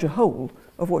larger whole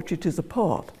of which it is a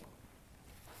part.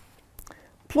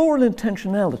 Plural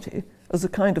intentionality, as a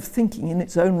kind of thinking in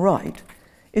its own right,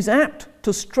 is apt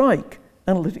to strike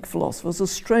analytic philosophers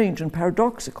as strange and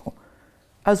paradoxical,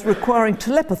 as requiring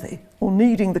telepathy or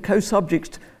needing the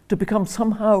co-subjects to become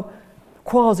somehow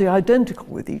quasi-identical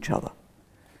with each other.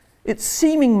 Its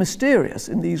seeming mysterious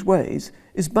in these ways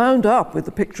is bound up with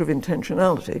the picture of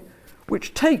intentionality,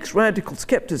 which takes radical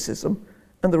skepticism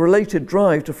and the related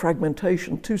drive to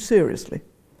fragmentation too seriously.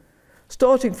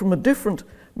 Starting from a different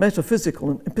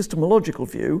metaphysical and epistemological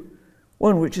view,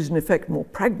 one which is in effect more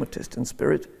pragmatist in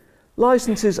spirit,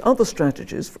 licenses other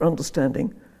strategies for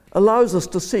understanding, allows us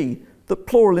to see that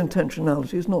plural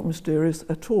intentionality is not mysterious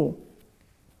at all.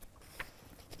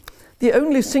 The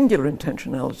only singular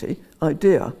intentionality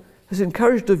idea has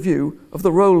encouraged a view of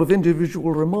the role of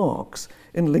individual remarks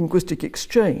in linguistic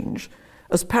exchange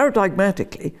as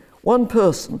paradigmatically one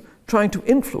person trying to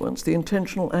influence the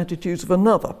intentional attitudes of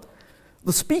another.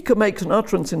 The speaker makes an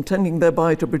utterance intending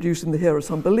thereby to produce in the hearer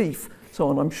some belief, so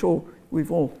on. I'm sure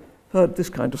we've all heard this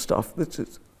kind of stuff.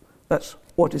 That's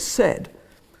what is said.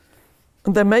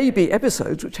 And there may be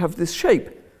episodes which have this shape.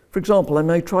 For example, I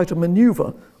may try to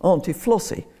maneuver Auntie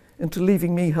Flossie into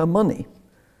leaving me her money.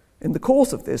 In the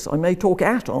course of this, I may talk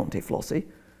at Auntie Flossie,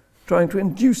 trying to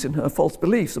induce in her false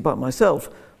beliefs about myself,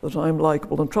 that I am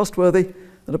likeable and trustworthy,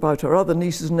 and about her other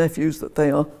nieces and nephews that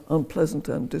they are unpleasant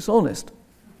and dishonest.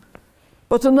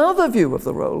 But another view of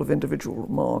the role of individual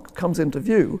remarks comes into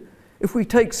view if we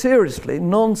take seriously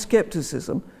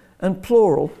non-skepticism and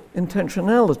plural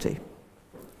intentionality.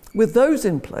 With those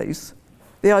in place,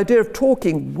 the idea of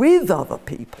talking with other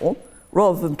people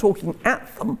rather than talking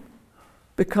at them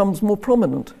becomes more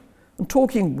prominent. And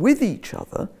talking with each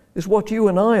other is what you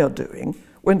and I are doing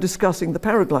when discussing the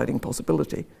paragliding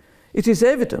possibility. It is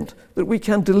evident that we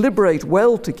can deliberate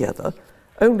well together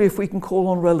only if we can call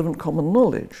on relevant common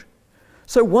knowledge.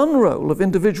 So one role of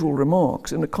individual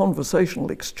remarks in a conversational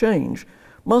exchange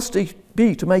must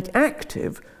be to make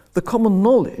active the common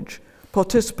knowledge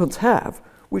participants have,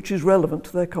 which is relevant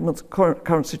to their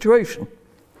current situation.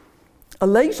 A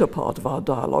later part of our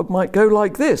dialogue might go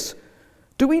like this.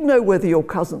 Do we know whether your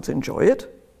cousins enjoy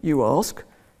it? You ask.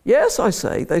 Yes, I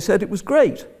say. They said it was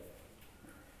great.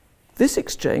 This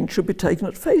exchange should be taken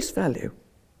at face value.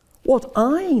 What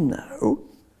I know,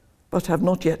 but have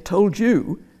not yet told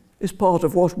you, is part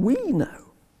of what we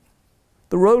know.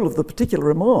 The role of the particular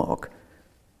remark,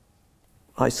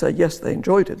 I say, yes, they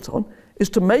enjoyed it, and so on, is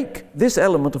to make this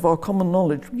element of our common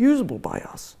knowledge usable by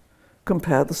us.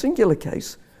 Compare the singular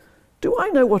case. Do I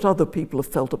know what other people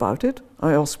have felt about it?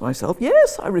 I ask myself.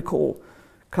 Yes, I recall.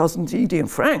 Cousins Edie and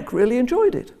Frank really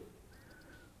enjoyed it.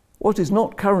 What is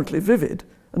not currently vivid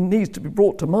and needs to be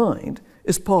brought to mind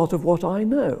is part of what I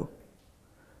know.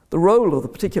 The role of the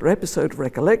particular episode of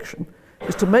recollection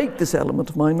is to make this element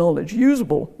of my knowledge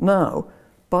usable now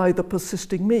by the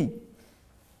persisting me.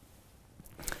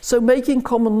 So making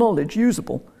common knowledge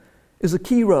usable is a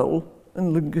key role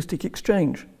in linguistic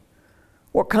exchange.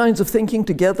 What kinds of thinking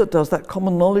together does that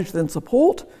common knowledge then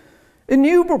support?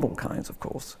 Innumerable kinds, of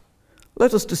course.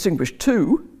 Let us distinguish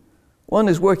two. One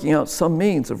is working out some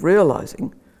means of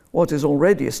realizing what is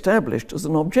already established as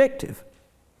an objective.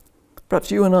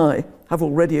 Perhaps you and I have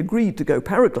already agreed to go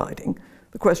paragliding.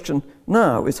 The question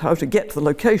now is how to get to the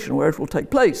location where it will take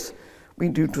place. We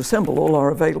need to assemble all our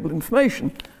available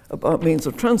information about means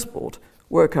of transport,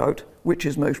 work out which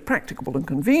is most practicable and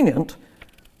convenient,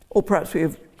 or perhaps we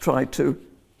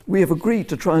have agreed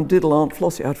to try and diddle Aunt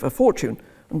Flossie out of her fortune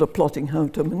and are plotting how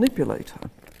to manipulate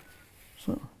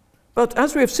her. But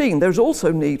as we have seen, there is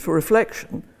also need for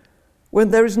reflection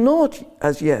when there is not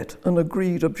as yet an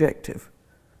agreed objective,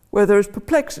 where there is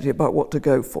perplexity about what to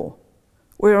go for,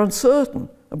 we are uncertain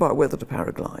about whether to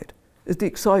paraglide. Is the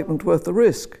excitement worth the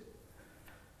risk?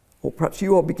 Or perhaps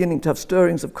you are beginning to have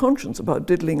stirrings of conscience about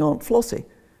diddling Aunt Flossie.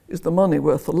 Is the money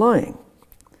worth the lying?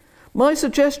 My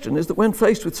suggestion is that when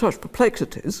faced with such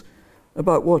perplexities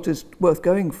about what is worth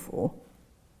going for,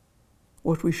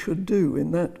 what we should do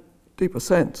in that deeper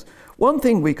sense, one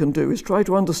thing we can do is try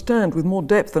to understand with more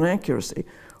depth and accuracy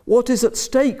what is at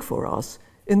stake for us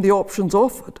in the options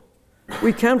offered.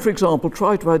 We can, for example,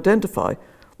 try to identify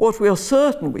what we are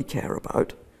certain we care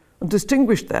about and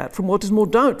distinguish that from what is more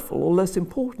doubtful or less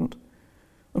important.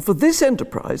 And for this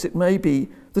enterprise, it may be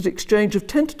that exchange of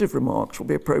tentative remarks will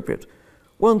be appropriate,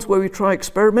 ones where we try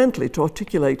experimentally to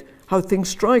articulate how things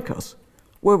strike us,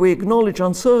 where we acknowledge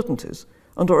uncertainties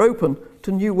and are open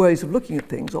to new ways of looking at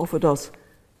things offered us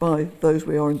by those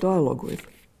we are in dialogue with.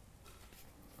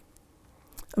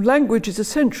 Language is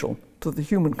essential to the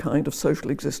human kind of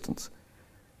social existence.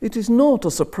 It is not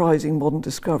a surprising modern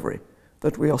discovery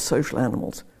that we are social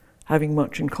animals, having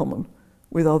much in common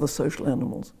with other social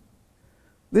animals.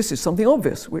 This is something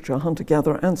obvious, which our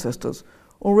hunter-gatherer ancestors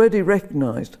already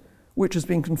recognized, which has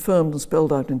been confirmed and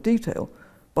spelled out in detail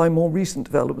by more recent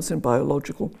developments in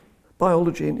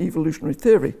biology and evolutionary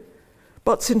theory.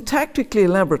 But syntactically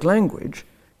elaborate language,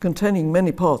 containing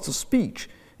many parts of speech,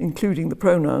 including the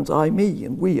pronouns I, me,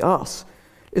 and we, us,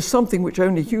 is something which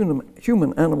only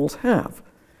human animals have.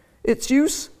 Its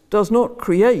use does not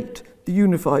create the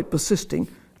unified, persisting,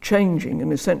 changing,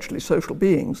 and essentially social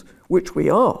beings, which we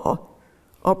are.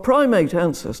 Our primate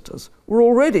ancestors were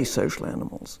already social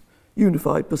animals,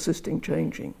 unified, persisting,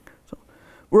 changing. So,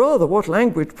 rather, what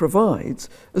language provides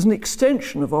is an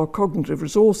extension of our cognitive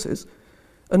resources,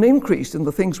 an increase in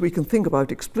the things we can think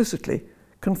about explicitly,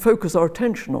 can focus our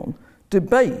attention on,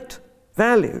 debate,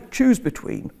 value, choose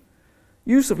between.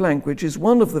 Use of language is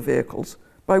one of the vehicles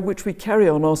by which we carry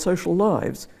on our social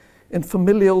lives in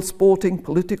familial, sporting,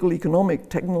 political, economic,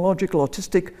 technological,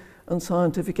 artistic, and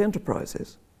scientific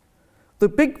enterprises. The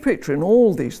big picture in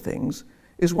all these things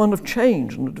is one of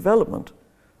change and development,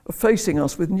 of facing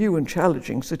us with new and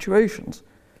challenging situations.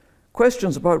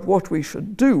 Questions about what we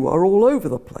should do are all over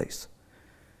the place.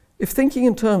 If thinking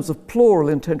in terms of plural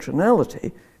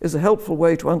intentionality is a helpful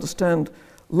way to understand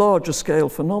larger scale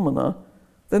phenomena,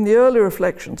 then the early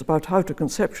reflections about how to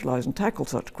conceptualize and tackle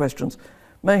such questions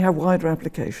may have wider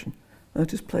application.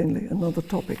 That is plainly another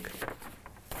topic.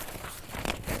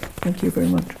 Thank you very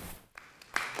much.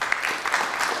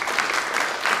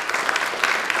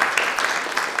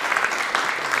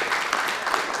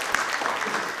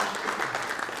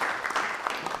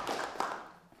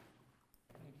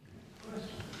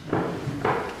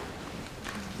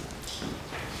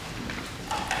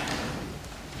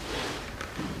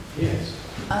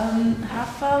 How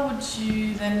far would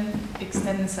you then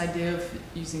extend this idea of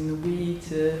using the we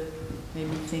to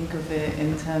maybe think of it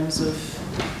in terms of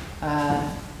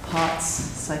parts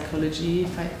psychology?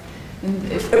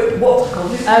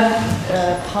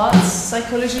 Parts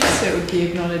psychology, so it would be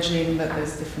acknowledging that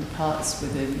there's different parts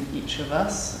within each of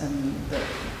us, and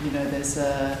that there's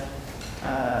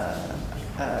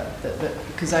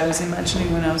because I was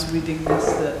imagining when I was reading this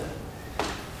that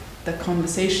the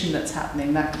conversation that's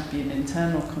happening, that could be an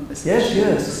internal conversation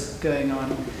that's going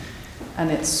on,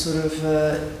 and it's sort of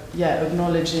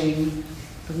acknowledging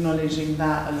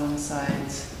that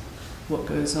alongside what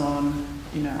goes on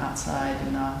outside,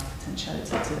 and our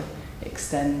potentiality to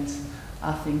extend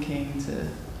our thinking to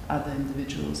other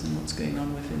individuals and what's going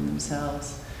on within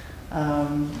themselves.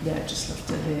 I'd just love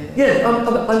to hear. Yeah,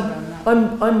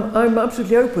 I'm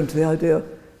absolutely open to the idea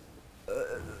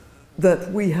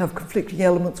that we have conflicting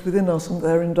elements within us, and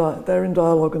they're in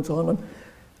dialogue and so on.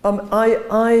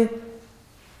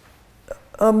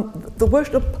 the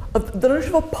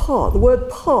notion of a part, the word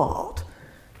part,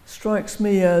 strikes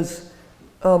me as,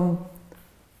 I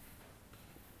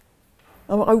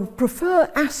would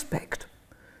prefer aspect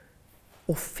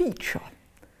or feature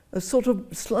as sort of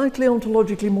slightly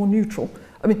ontologically more neutral.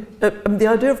 I mean, the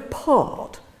idea of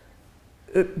part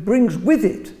brings with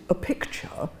it a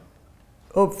picture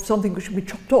of something which should be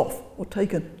chopped off or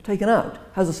taken out,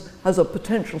 has a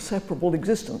potential separable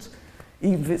existence,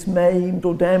 even if it's maimed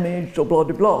or damaged or blah,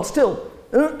 blah, blah. Still,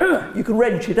 you can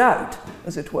wrench it out,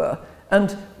 as it were.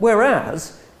 And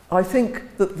whereas I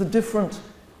think that the different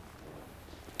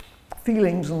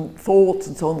feelings and thoughts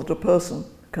and so on that a person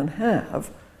can have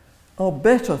are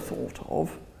better thought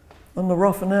of than the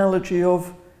rough analogy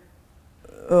of,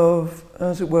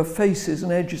 as it were, faces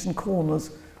and edges and corners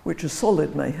which a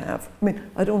solid may have. I mean,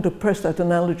 I don't want to press that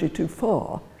analogy too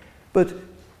far, but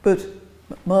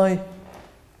my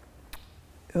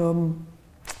the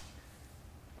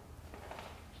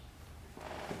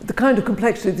kind of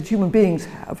complexity that human beings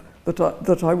have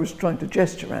that I was trying to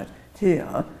gesture at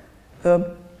here,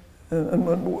 and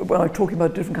when I'm talking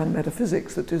about different kind of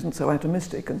metaphysics that isn't so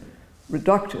atomistic and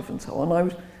reductive and so on,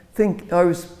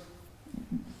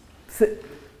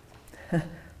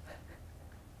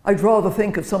 I'd rather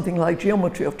think of something like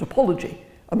geometry of topology.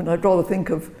 I mean, I'd rather think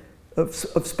of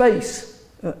space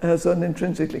as an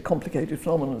intrinsically complicated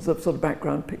phenomenon, as a sort of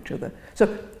background picture there. So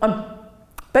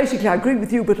basically, I agree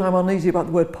with you, but I'm uneasy about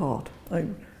the word part. I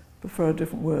prefer a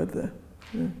different word there.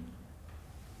 Yeah.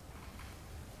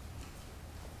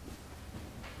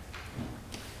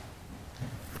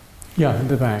 Yeah, in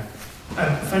the back.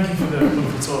 Thank you for the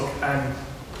wonderful talk.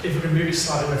 If we can move it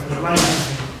slightly away from the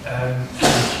language and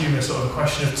humour, sort of a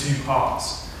question of two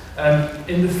parts.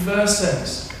 In the first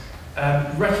sense,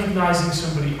 recognising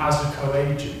somebody as a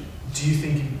co-agent,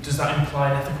 does that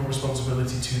imply an ethical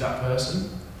responsibility to that person?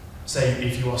 Say,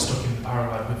 if you are stuck in the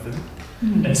paradigm with them.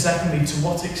 Mm-hmm. And secondly, to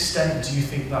what extent do you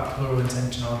think that plural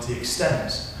intentionality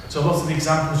extends? So lots of the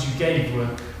examples you gave were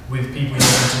with people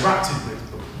you've interacted with.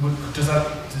 Does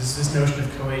this notion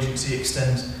of co-agency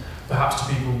extend perhaps to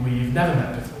people we've never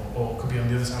met before, or could be on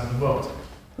the other side of the world?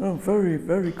 Oh, very,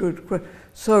 very good.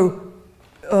 So,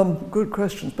 good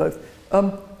questions both.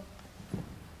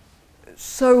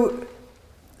 So,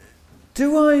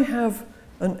 do I have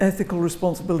an ethical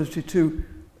responsibility to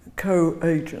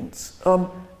co-agents?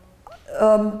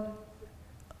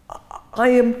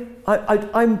 I'm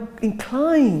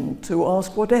inclined to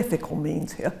ask what ethical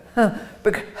means here.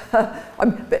 Because,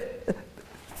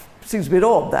 seems a bit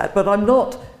odd that, but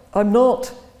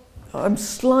I'm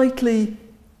slightly,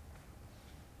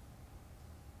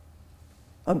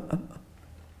 I'm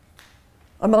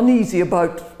uneasy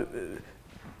about,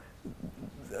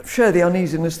 share the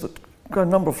uneasiness that a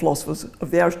number of philosophers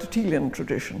of the Aristotelian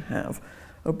tradition have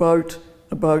about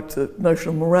the notion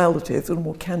of morality, a sort of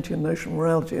more Kantian notion of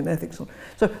morality and ethics.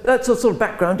 So that's a sort of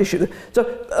background issue.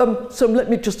 So let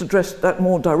me just address that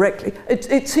more directly.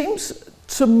 It seems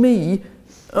to me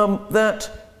that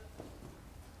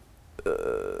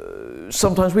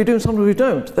sometimes we do and sometimes we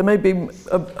don't. There may be,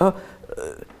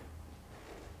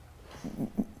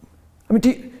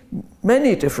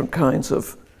 many different kinds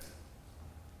of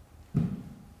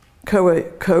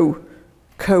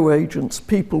co-agents,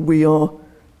 people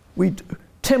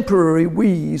temporary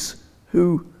we's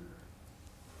who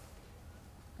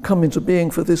come into being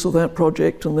for this or that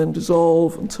project and then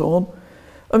dissolve and so on.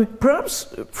 I mean,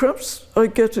 perhaps I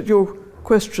get at your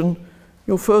question,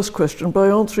 your first question, by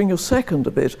answering your second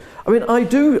a bit. I mean, I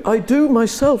do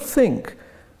myself think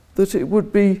that it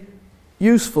would be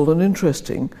useful and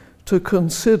interesting to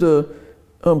consider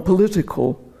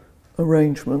political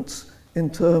arrangements in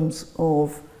terms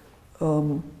of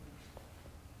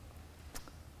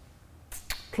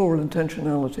plural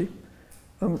intentionality.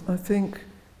 I think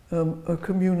a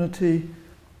community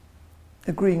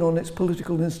agreeing on its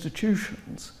political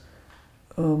institutions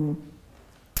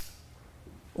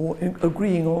or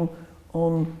agreeing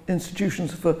on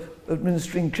institutions for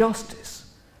administering justice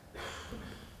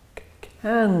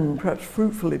can perhaps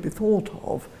fruitfully be thought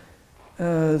of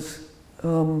as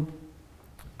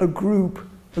a group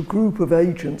of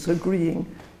agents agreeing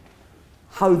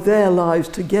how their lives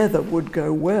together would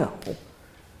go well.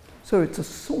 So it's a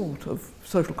sort of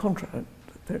social contract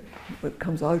that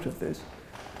comes out of this.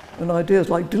 And ideas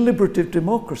like deliberative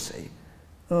democracy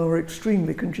are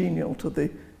extremely congenial to the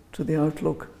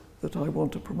outlook that I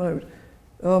want to promote.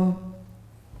 I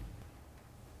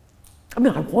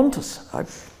mean, I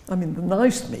I mean, the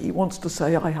nice me wants to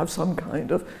say I have some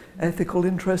kind of ethical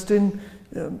interest in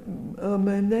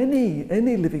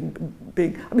any living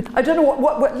being. I mean, I don't know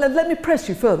what let me press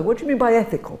you further. What do you mean by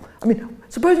ethical? I mean,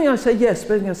 supposing I say yes,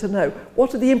 supposing I say no,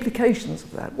 what are the implications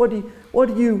of that?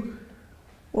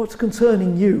 What's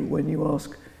concerning you when you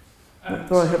ask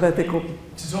whether I have ethical?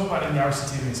 To talk about it in the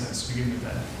Aristotelian sense to begin with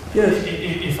then, yes.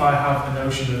 If I have a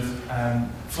notion of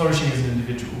flourishing as an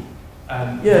individual,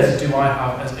 yes. then do I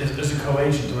have, as a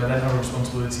co-agent, do I then have a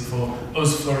responsibility for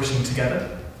us flourishing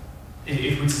together?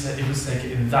 If we take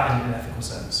it in that in an ethical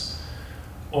sense.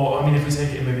 Or, I mean, if we take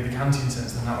it in maybe the Kantian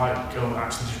sense, then that might go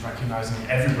actually just recognising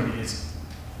everybody is,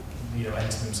 entering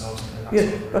themselves in that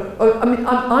sort of way.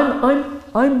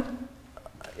 I mean,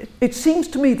 it seems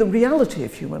to me the reality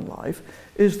of human life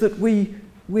is that we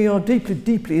are deeply,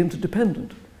 deeply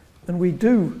interdependent, and we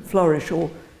do flourish or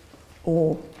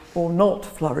not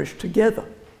flourish together.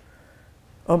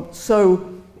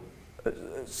 So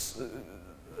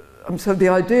the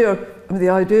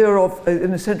idea of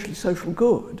an essentially social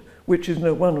good, which is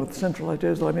one of the central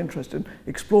ideas I'm interested in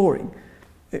exploring,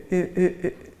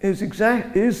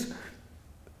 is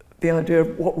the idea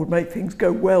of what would make things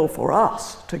go well for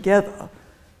us together.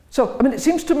 So, I mean, it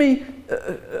seems to me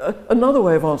another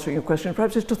way of answering your question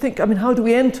perhaps is to think, I mean, how do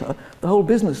we enter the whole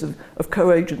business of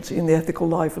co-agency in the ethical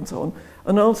life and so on?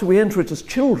 And answer, we enter it as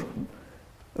children.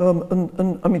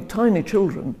 And I mean, tiny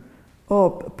children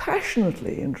are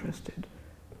passionately interested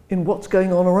in what's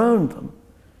going on around them.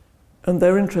 And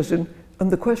they're interested in,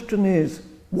 and the question is,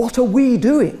 what are we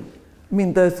doing? I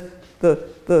mean, there's the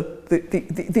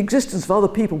existence of other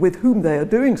people with whom they are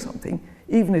doing something,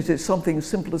 even if it's something as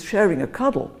simple as sharing a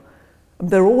cuddle. And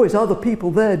there are always other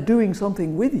people there doing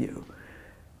something with you.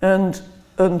 And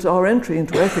our entry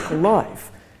into ethical life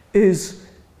is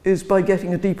by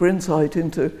getting a deeper insight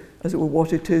into, as it were,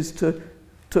 what it is to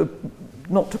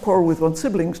not to quarrel with one's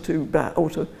siblings or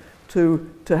to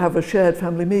have a shared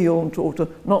family meal, or to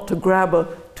not to grab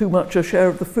too much a share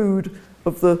of the food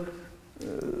of that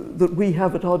we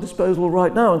have at our disposal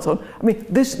right now, and so on. I mean,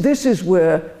 this is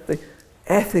where the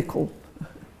ethical,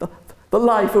 the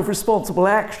life of responsible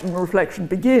action and reflection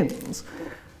begins.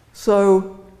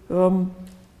 So, I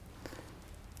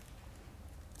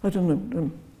don't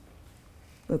know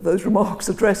if those remarks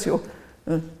address your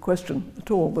question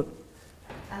at all, but.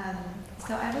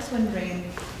 So I was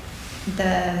wondering,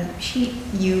 the sheet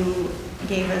you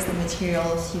gave us the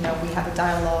materials, we have a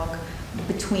dialogue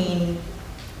between,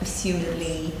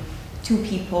 assumedly, two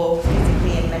people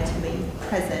physically and mentally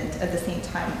present at the same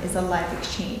time is a live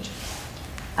exchange.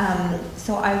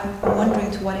 So I'm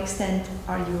wondering to what extent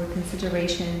are your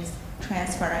considerations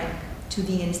transferring to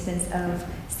the instance of,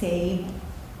 say,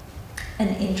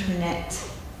 an internet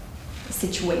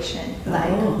situation,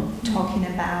 like talking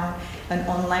about an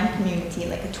online community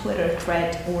like a Twitter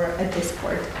thread or a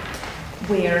Discord,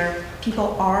 where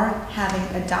people are having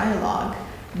a dialogue,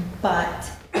 but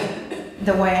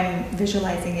the way I'm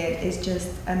visualizing it is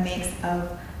just a mix of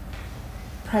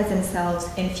present selves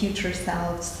and future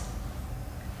selves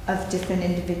of different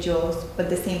individuals, but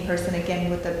the same person again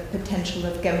with the potential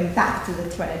of going back to the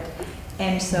thread.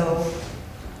 And so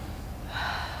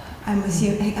I'm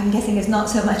guessing it's not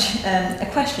so much a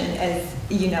question as,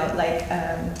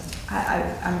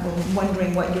 I'm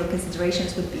wondering what your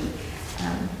considerations would be,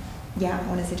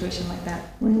 on a situation like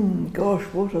that. Gosh,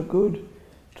 what a good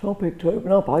topic to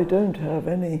open up. I don't have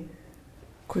any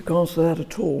quick answer to that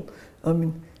at all. I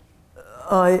mean,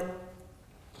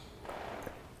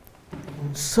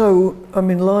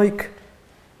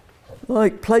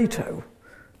 like Plato,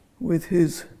 with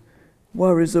his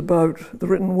worries about the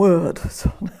written word.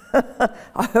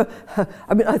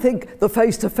 I think the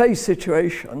face-to-face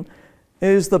situation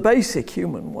is the basic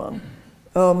human one,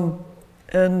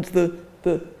 and the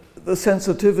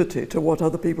sensitivity to what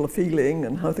other people are feeling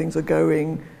and how things are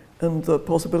going, and the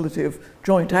possibility of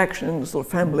joint actions or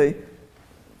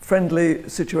family-friendly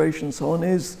situations, so on,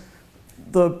 is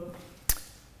the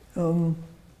I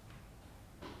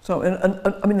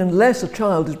mean, unless a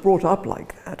child is brought up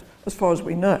like that, as far as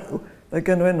we know, they're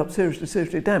going to end up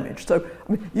seriously damaged. So,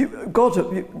 I mean, you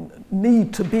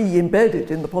need to be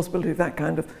embedded in the possibility of that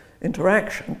kind of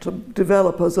interaction to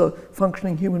develop as a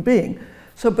functioning human being.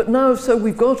 So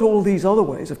we've got all these other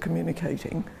ways of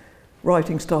communicating,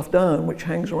 writing stuff down, which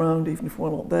hangs around even if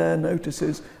we're not there,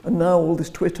 notices, and now all this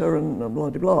Twitter and blah, blah,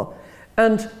 blah.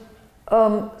 And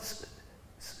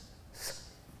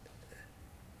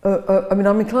I mean,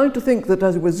 I'm inclined to think that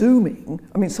as we're zooming,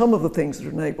 I mean, some of the things that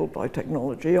are enabled by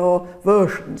technology are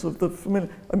versions of the familiar,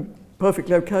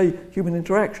 perfectly okay human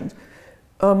interactions.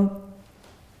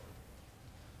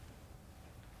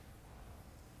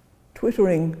 To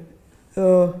twittering,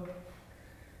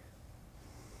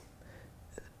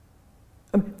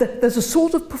 there's a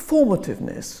sort of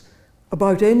performativeness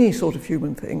about any sort of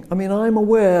human thing. I mean, I'm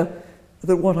aware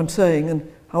that what I'm saying and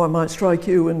how I might strike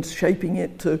you and shaping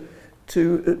it to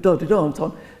da-da-da and so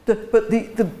on. But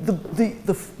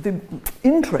the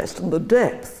interest and the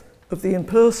depth of the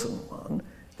in-person one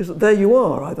is that there you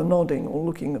are, either nodding or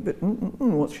looking a bit,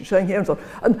 what's she saying here, and so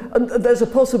on. And there's a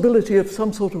possibility of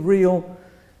some sort of real,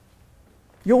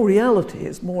 your reality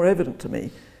is more evident to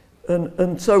me.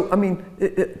 And so, I mean,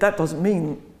 that doesn't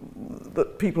mean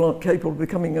that people aren't capable of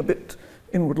becoming a bit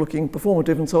inward-looking,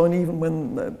 performative and so on, even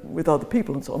when with other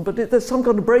people and so on. But there's some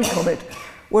kind of break on it,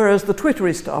 whereas the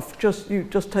Twittery stuff, you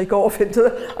just take off into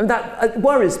the, and that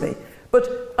worries me.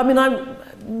 But, I mean,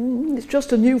 it's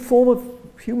just a new form of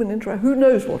human interaction. Who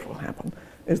knows what will happen,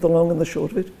 is the long and the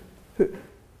short of it.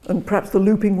 And perhaps the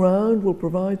looping round will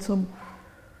provide some...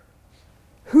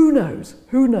 Who knows?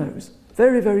 Who knows?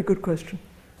 Very, very good question.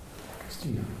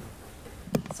 Christina.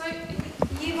 So,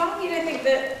 you argue, I think,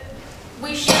 that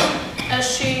we shouldn't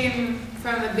assume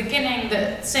from the beginning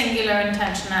that singular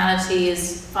intentionality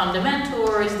is fundamental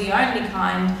or is the only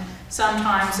kind.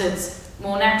 Sometimes it's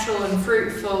more natural and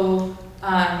fruitful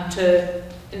to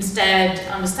instead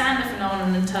understand the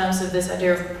phenomenon in terms of this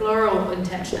idea of plural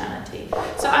intentionality.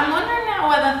 So I'm wondering now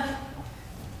whether,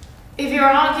 if your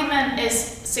argument is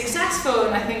successful,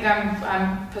 and I think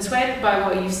I'm persuaded by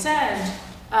what you've said,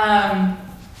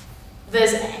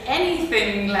 there's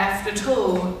anything left at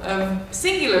all of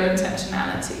singular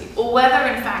intentionality, or whether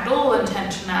in fact all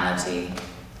intentionality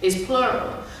is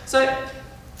plural. So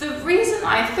the reason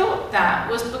I thought that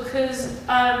was because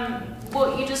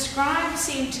what you described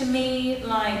seemed to me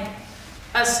like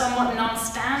a somewhat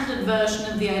non-standard version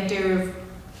of the idea of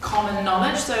common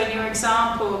knowledge. So in your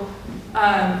example,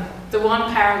 the one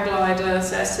paraglider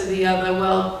says to the other,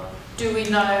 well, do we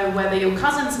know whether your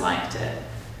cousins liked it?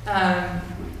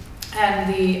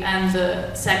 And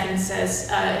the second says,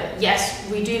 yes,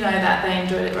 we do know that they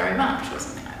enjoyed it very much, or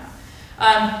something like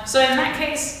that. So in that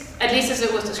case, at least as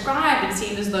it was described, it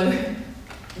seemed as though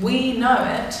we know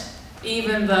it,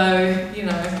 even though, you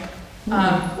know,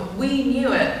 we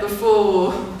knew it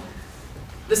before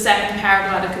the second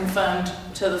paraglider confirmed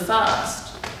to the first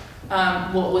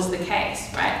what was the case,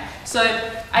 right? So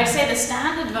I'd say the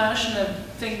standard version of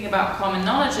thinking about common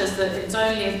knowledge is that it's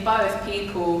only if both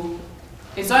people,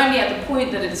 it's only at the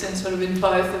point that it's in sort of in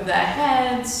both of their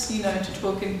heads, you know, to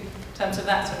talk in terms of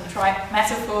that sort of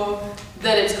metaphor,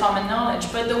 that it's common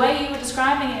knowledge. But the way you were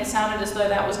describing it, it sounded as though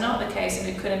that was not the case, and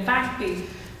it could in fact be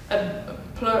a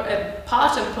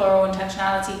part of plural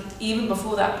intentionality even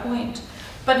before that point.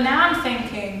 But now I'm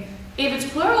thinking, if it's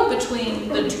plural between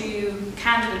the two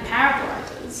candidate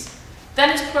paragliders, then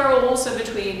it's plural also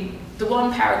between the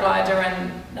one paraglider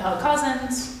and her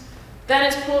cousins. Then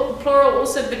it's plural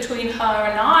also between her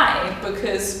and I,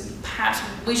 because perhaps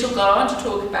we shall go on to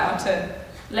talk about it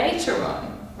later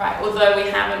on, right? Although we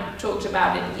haven't talked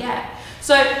about it yet.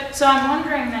 So I'm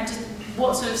wondering then just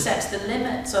what sort of sets the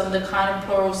limits on the kind of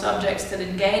plural subjects that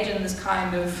engage in this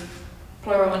kind of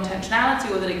plural intentionality,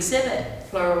 or that exhibit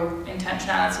plural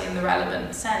intentionality in the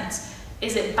relevant sense.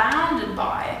 Is it bounded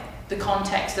by the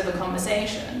context of a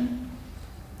conversation?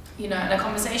 You know, and a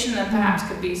conversation then perhaps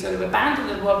could be sort of abandoned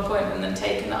at one point and then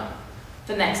taken up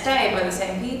the next day by the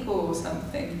same people or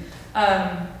something.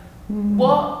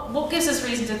 What gives us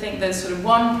reason to think there's sort of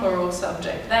one plural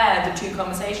subject there, the two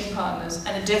conversation partners,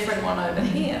 and a different one over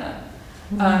here?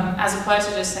 As opposed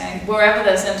to just saying, wherever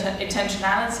there's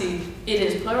intentionality, it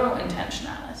is plural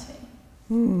intentionality.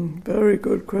 Very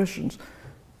good questions.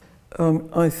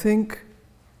 I think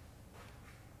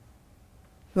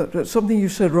that something you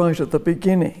said right at the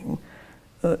beginning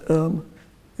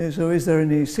is there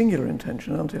any singular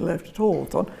intentionality left at all?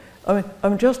 I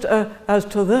mean, just as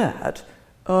to that,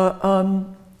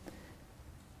 I'm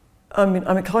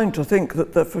inclined to think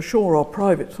that there for sure are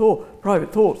private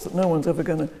thoughts that no one's ever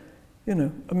going to, you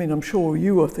know, I mean, I'm sure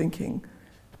you are thinking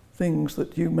things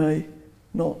that you may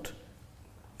not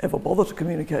ever bother to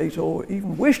communicate or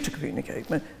even wish to communicate,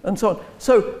 and so on.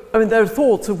 So, I mean, there are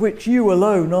thoughts of which you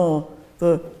alone are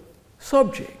the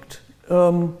subject,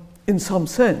 in some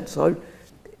sense.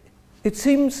 It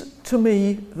seems to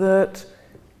me that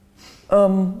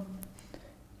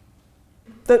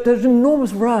that there's an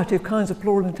enormous variety of kinds of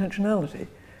plural intentionality.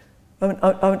 I mean,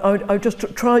 I just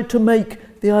tried to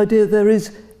make the idea there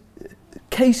is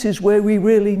cases where we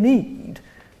really need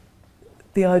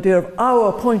the idea of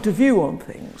our point of view on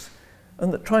things,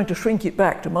 and that trying to shrink it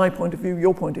back to my point of view,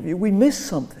 your point of view, we miss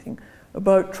something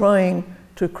about trying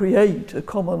to create a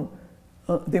common,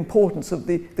 the importance of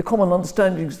the common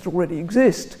understandings that already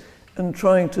exist, and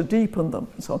trying to deepen them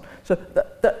and so on. So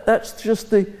that's just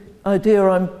the idea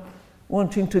I'm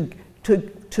wanting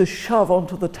to shove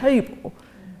onto the table.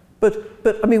 But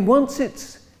I mean, once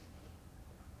it's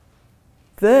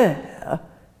there,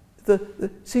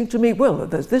 it seemed to me, well,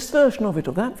 there's this version of it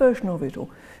or that version of it, or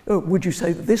would you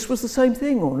say that this was the same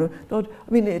thing? Or I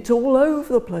mean, it's all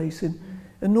over the place in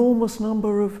enormous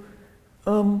number of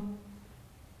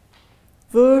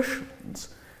versions.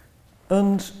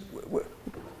 And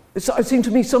it seemed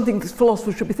to me something that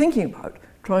philosophers should be thinking about,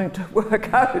 trying to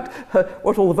work out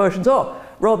what all the versions are,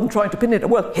 rather than trying to pin it.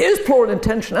 Well, here's plural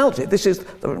intentionality. This is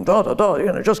da-da-da,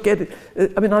 you know, just get it.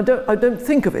 I mean, I don't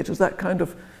think of it as that kind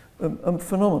of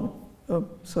phenomenon.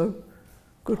 So,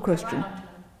 good question.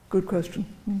 Good question.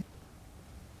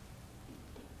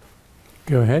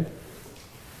 Go ahead.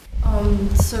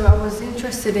 So I was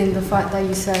interested in the fact that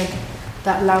you said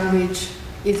that language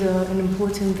is an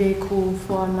important vehicle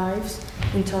for our lives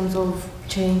in terms of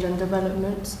change and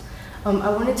developments. I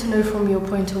wanted to know from your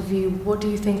point of view, what do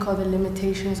you think are the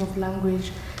limitations of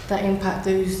language that impact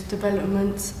those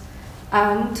developments?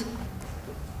 And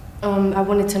I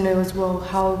wanted to know as well,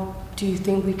 how do you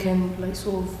think we can like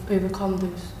sort of overcome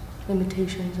those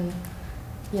limitations? And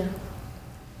yeah.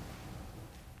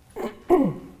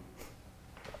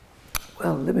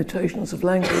 Well, limitations of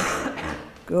language,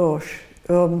 gosh.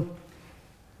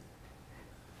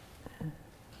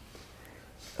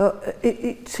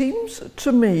 It seems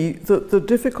to me that the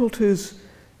difficulties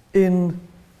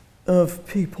of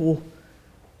people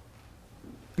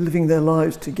living their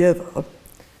lives together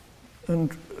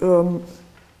and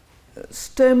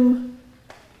stem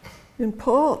in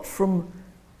part from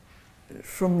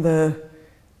their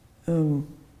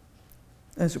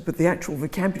with the actual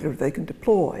vocabulary they can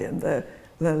deploy and their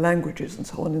languages and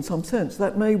so on. In some sense,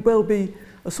 that may well be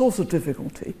a source of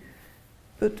difficulty,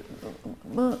 but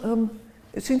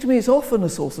it seems to me it's often a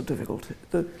source of difficulty.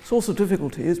 The source of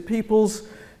difficulty is people's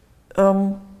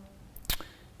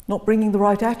not bringing the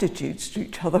right attitudes to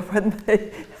each other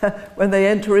when they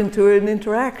enter into an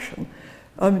interaction.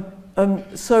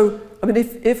 So, I mean,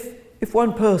 if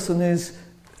one person is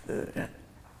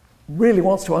really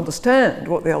wants to understand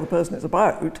what the other person is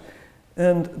about,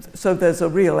 and so there's a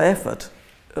real effort,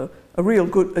 a real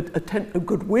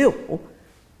goodwill,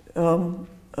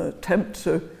 attempt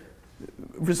to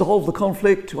resolve the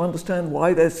conflict, to understand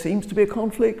why there seems to be a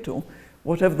conflict, or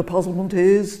whatever the puzzlement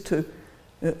is, to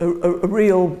a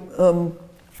real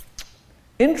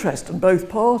interest in both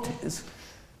parties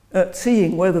at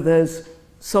seeing whether there's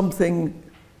something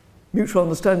mutual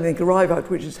understanding they can arrive at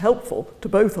which is helpful to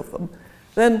both of them,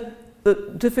 then the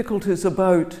difficulties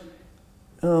about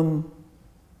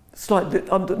slight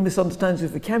misunderstandings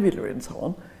of vocabulary and so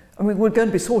on, I mean, we're going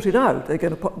to be sorted out. They're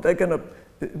going to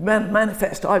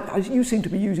manifest. You seem to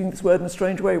be using this word in a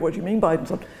strange way. What do you mean by it? And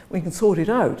so on. We can sort it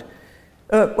out.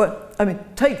 Well, I mean,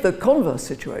 take the converse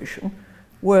situation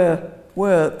where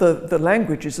the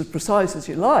language is as precise as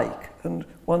you like and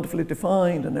wonderfully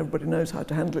defined, and everybody knows how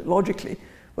to handle it logically,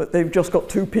 but they've just got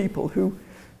two people who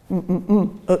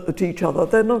at each other.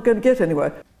 They're not going to get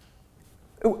anywhere.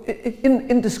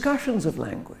 In discussions of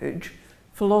language,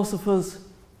 philosophers,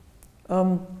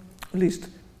 at least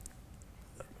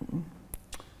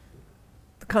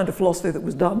the kind of philosophy that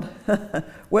was done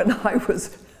when I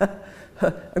was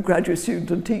a graduate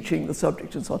student and teaching the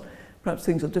subject and so on. Perhaps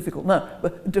things are difficult now,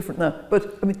 but different now.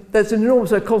 But I mean, there's an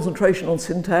enormous concentration on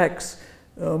syntax,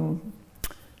 you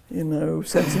know,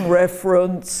 sense and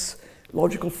reference,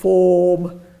 logical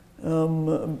form,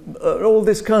 all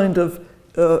this kind of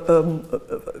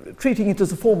treating it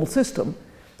as a formal system.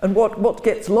 And what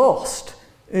gets lost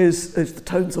is the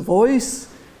tones of voice,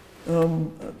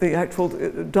 the actual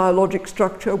dialogic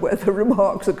structure where the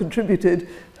remarks are contributed,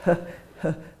 and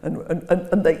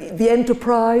the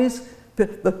enterprise,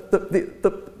 the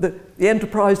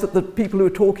enterprise that the people who are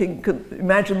talking can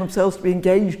imagine themselves to be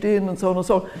engaged in, and so on and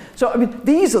so on. So, I mean,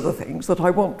 these are the things that I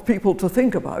want people to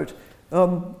think about.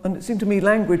 And it seems to me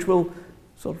language will,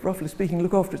 sort of roughly speaking,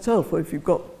 look after itself if you've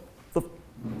got the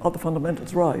other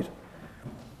fundamentals right.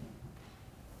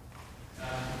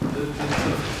 The sort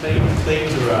of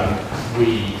claims around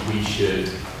we should,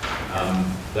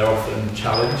 they're often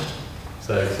challenged.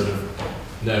 So sort of,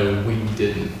 no, we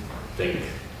didn't think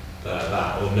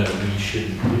that, or no, we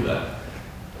shouldn't do that.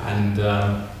 And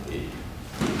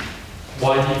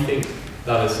why do you think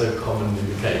that is so commonly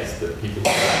the case, that people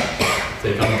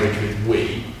take umbrage with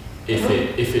we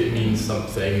if it means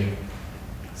something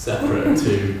separate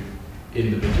to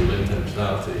individual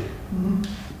intentionality? Mm-hmm.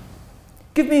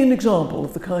 Give me an example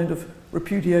of the kind of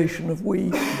repudiation of we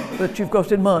that you've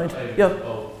got in mind. Yeah.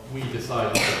 Well, we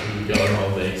decided that we would go on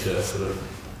holiday to sort of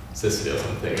Sicily or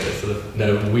something, and it's sort of,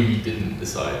 no, we didn't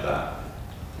decide that.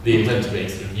 The intention being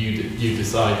sort of, you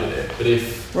decided it. But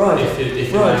if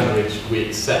in language we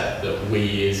accept that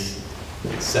we is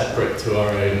separate to our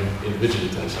own individual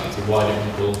intentionality, why do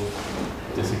people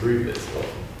disagree with it so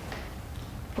often?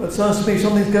 Well, it sounds to me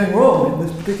something's going wrong in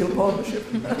this particular partnership.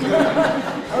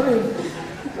 I mean,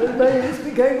 maybe it's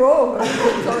been going wrong.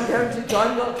 I'm guaranteed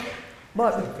time not.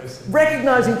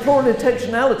 Recognising plural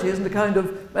intentionality isn't a kind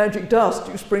of magic dust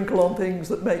you sprinkle on things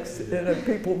that makes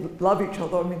people love each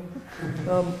other.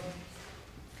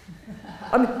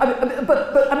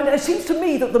 But it seems to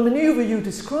me that the manoeuvre you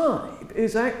describe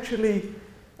is actually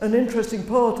an interesting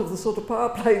part of the sort of power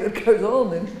play that goes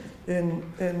on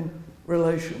in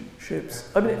relationships.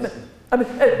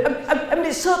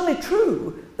 It's certainly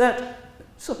true that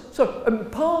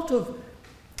part of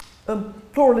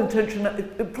plural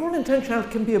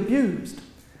intentionality can be abused.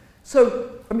 So,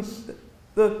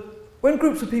 when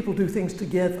groups of people do things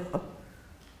together,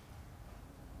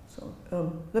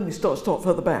 let me start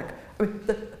further back.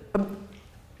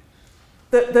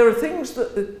 There are things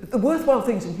that, the worthwhile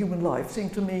things in human life seem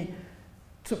to me,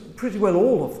 to pretty well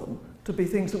all of them, to be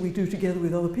things that we do together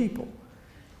with other people.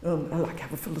 Like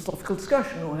have a philosophical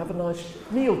discussion, or have a nice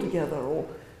meal together, or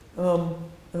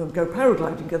go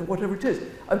paragliding together, whatever it is.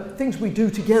 Things we do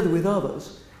together with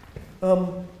others.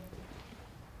 And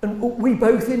we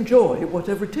both enjoy,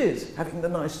 whatever it is, having the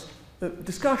nice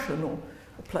discussion or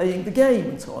playing the game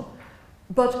and so on.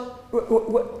 But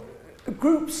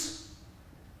groups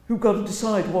who've got to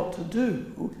decide what to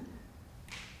do,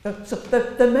 so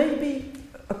there may be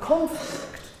a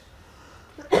conflict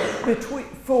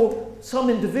for some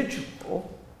individual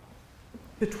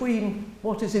between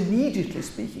what is immediately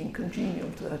speaking congenial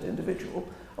to that individual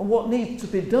and what needs to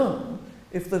be done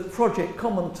if the project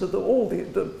common to all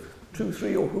the 2,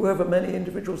 3 or whoever many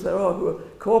individuals there are who are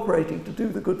cooperating to do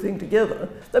the good thing together.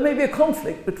 There may be a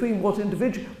conflict between what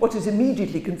is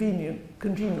immediately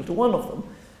congenial to one of them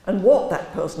and what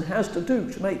that person has to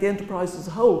do to make the enterprise as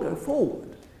a whole go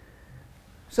forward.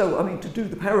 So, to do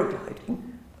the paragliding,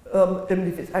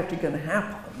 if it's actually going to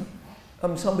happen,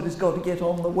 somebody's got to get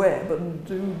on the web and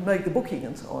make the booking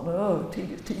and so on. Oh,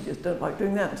 tedious, don't like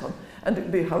doing that and so on. And it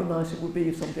would be how nice it would be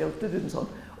if somebody else did it and so on.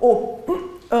 Or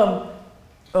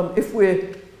if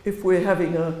we're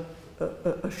having a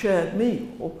shared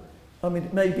meal,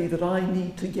 it may be that I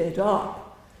need to get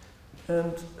up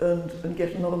and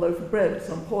get another loaf of bread at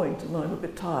some point, and I'm a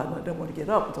bit tired and I don't want to get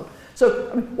up and so on. So,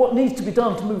 what needs to be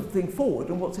done to move the thing forward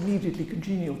and what's immediately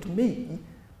congenial to me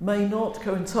may not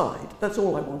coincide. That's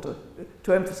all I want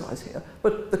to emphasise here.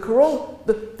 But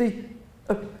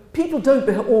people don't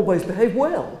always behave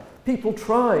well. People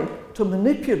try to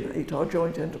manipulate our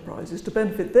joint enterprises to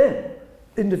benefit them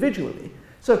individually.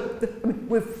 So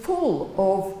we're full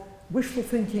of wishful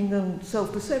thinking and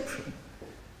self-deception.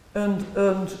 And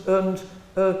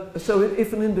so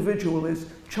if an individual is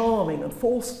charming and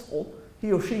forceful,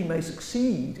 he or she may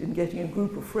succeed in getting a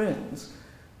group of friends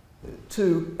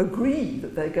to agree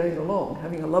that they're going along,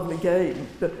 having a lovely game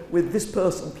with this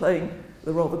person playing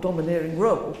the rather domineering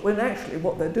role, when actually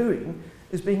what they're doing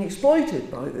is being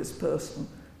exploited by this person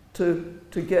to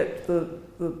get the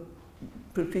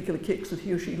particular kicks that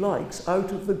he or she likes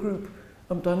out of the group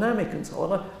dynamic and so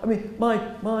on.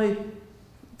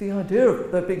 The idea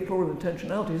of there being plural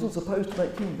intentionality isn't supposed to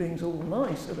make human beings all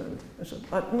nice.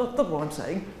 Not what I'm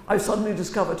saying. I've suddenly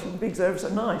discovered human beings are ever so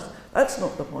nice. That's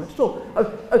not the point at all.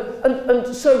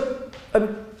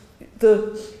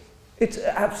 It's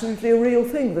absolutely a real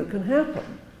thing that can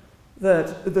happen.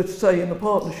 That say in a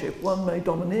partnership one may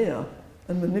domineer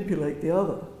and manipulate the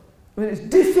other. It's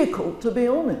difficult to be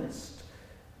honest.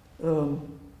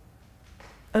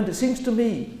 And it seems to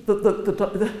me that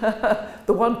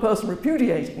the one person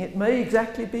repudiating it may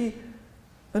exactly be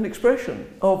an expression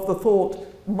of the thought,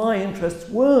 my interests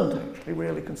weren't actually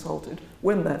really consulted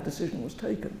when that decision was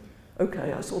taken.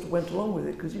 Okay, I sort of went along with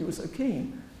it because you were so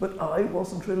keen, but I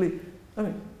wasn't really,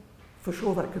 for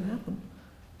sure that can happen.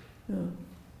 Yeah.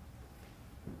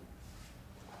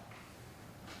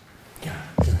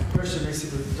 The question makes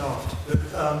it a bit daft, but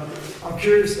I'm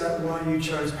curious about why you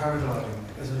chose paragliding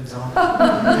as an example.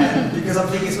 Because I'm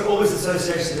thinking it's got all this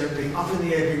association of being up in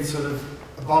the air, being sort of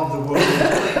above the world,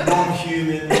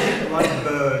 non-human, like a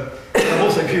bird. I'm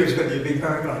also curious whether you've been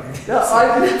paragliding. Yeah,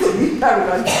 I've been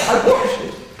paragliding. I watched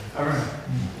it. All right.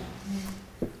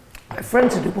 My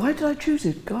friend said, "Why did I choose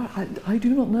it?" God, I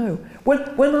do not know.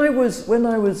 When I was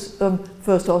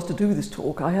first asked to do this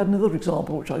talk, I had another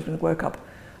example which I was going to work up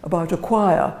about a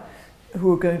choir who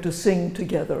were going to sing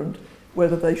together and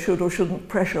whether they should or shouldn't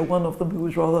pressure one of them who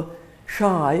was rather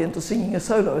shy into singing a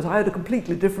solo. I had a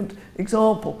completely different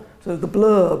example. So the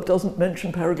blurb doesn't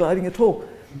mention paragliding at all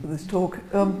for this talk.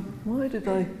 Why did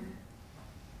I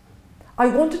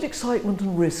wanted excitement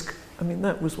and risk. I mean,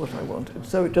 that was what I wanted.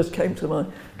 So it just came to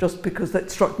mind, just because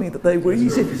that struck me that they were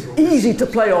easy to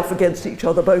play off against each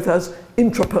other, both as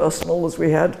intrapersonal as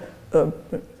we had,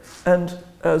 and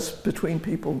as between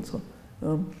people and so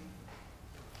on.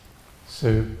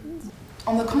 So,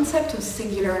 on the concept of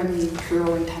singular and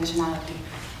plural intentionality,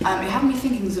 it had me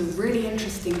thinking there's a really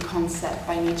interesting concept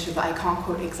by Nietzsche that I can't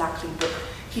quote exactly, but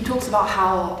he talks about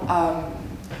how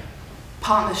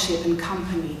partnership and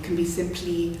company can be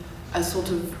simply a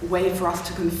sort of way for us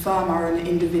to confirm our own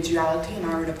individuality and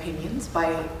our own opinions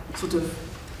by sort of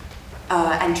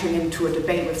entering into a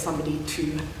debate with somebody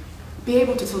to be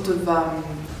able to sort of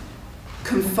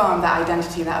confirm that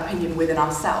identity and that opinion within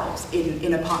ourselves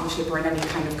in a partnership or in any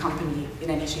kind of company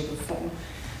in any shape or form.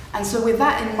 And so with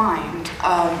that in mind,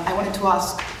 I wanted to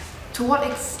ask, to what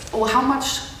or how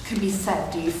much can be said,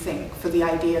 do you think, for the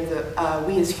idea that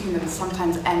we as humans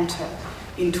sometimes enter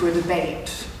into a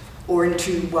debate or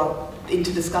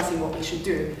into discussing what we should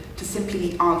do, to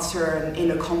simply answer an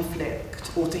inner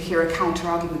conflict or to hear a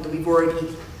counter-argument that we've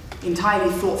already entirely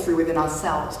thought through within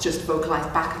ourselves, just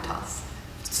vocalized back at us,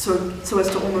 so as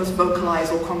to almost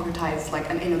vocalize or concretize like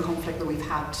an inner conflict that we've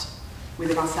had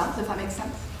within ourselves, if that makes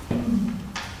sense?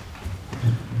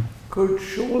 Could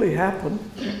surely happen.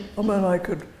 I mean,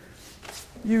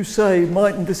 you say,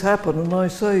 mightn't this happen? And I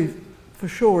say, for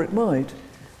sure it might.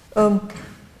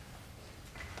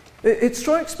 It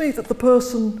strikes me that the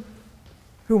person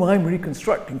whom I'm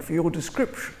reconstructing from your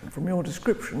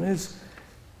description, is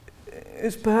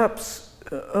perhaps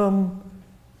a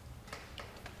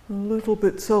little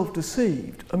bit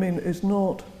self-deceived. I mean, is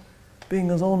not being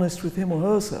as honest with him or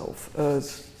herself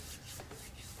as.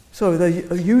 So they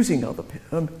are using other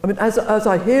people. I mean, as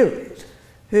I hear it,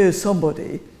 here's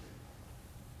somebody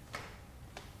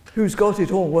who's got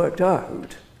it all worked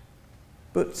out,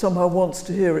 but somehow wants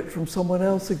to hear it from someone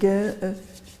else again.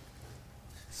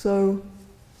 So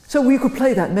we could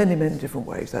play that many, many different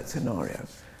ways, that scenario.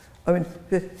 I mean,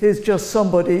 here's just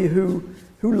somebody who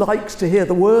likes to hear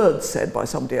the words said by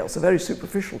somebody else, a very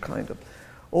superficial kind of.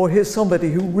 Or here's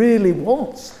somebody who really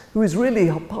wants, who is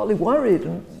really partly worried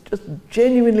and just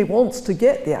genuinely wants to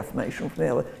get the affirmation from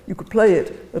the other. You could play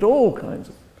it at all kinds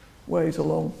of ways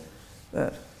along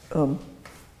that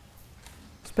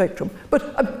spectrum.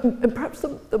 But and perhaps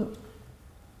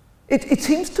it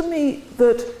seems to me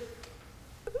that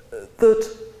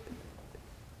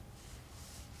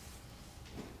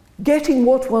getting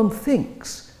what one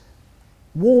thinks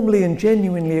warmly and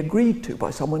genuinely agreed to by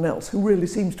someone else who really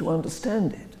seems to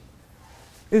understand it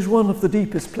is one of the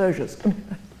deepest pleasures. I mean,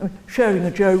 sharing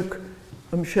a joke,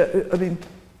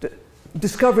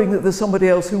 discovering that there's somebody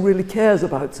else who really cares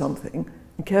about something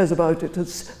and cares about it,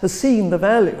 has seen the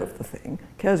value of the thing,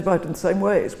 cares about it in the same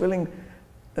way, is willing,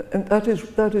 and that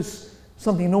is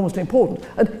something enormously important.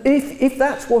 And if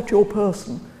that's what your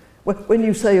person, when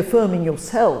you say affirming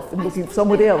yourself and looking for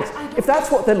somebody else, if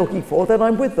that's what they're looking for, then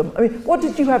I'm with them. I mean, what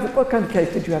kind of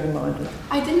case did you have in mind?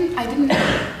 I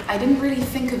didn't really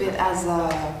think of it as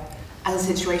a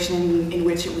situation in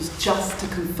which it was just to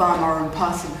confirm our own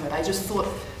personhood. I just thought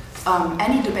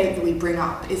any debate that we bring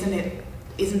up, doesn't it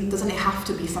have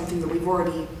to be something that we've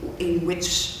already, in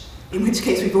which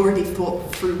case we've already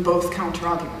thought through both counter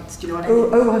arguments? Do you know what I mean?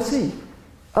 Oh, I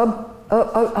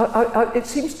see. It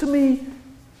seems to me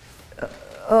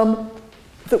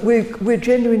that we're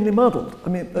genuinely muddled. I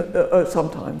mean,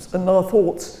 sometimes, and our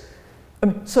thoughts. I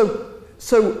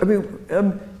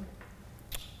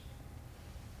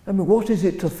mean, what is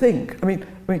it to think? I mean,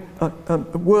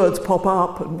 words pop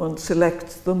up, and one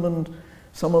selects them, and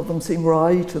some of them seem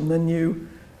right, and then you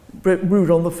root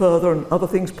on the further, and other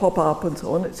things pop up, and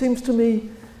so on. It seems to me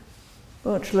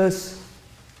much less.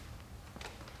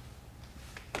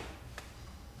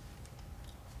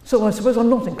 So I suppose I'm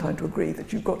not inclined to agree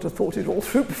that you've got to have thought it all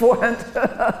through beforehand.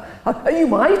 You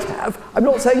might have. I'm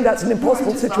not saying that's an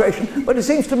impossible situation, but it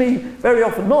seems to me very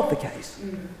often not the case.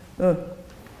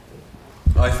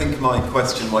 I think my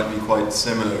question might be quite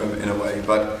similar in a way,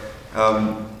 but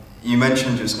you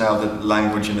mentioned just now that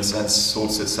language, in a sense,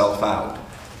 sorts itself out.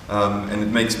 And it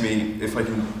makes me, if I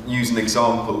can use an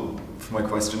example for my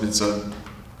question, it's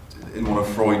in one of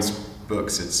Freud's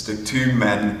books. It's the two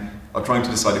men are trying to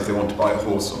decide if they want to buy a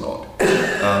horse or not.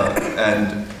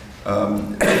 And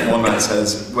one man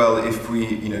says, well, if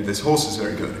this horse is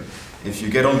very good. If you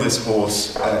get on this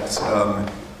horse at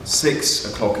 6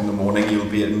 o'clock in the morning, you'll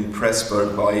be in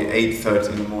Pressburg by 8:30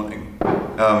 in the morning.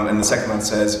 And the second man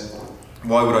says,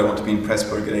 why would I want to be in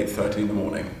Pressburg at 8:30 in the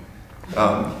morning?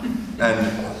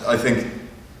 And I think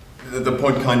the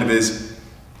point kind of is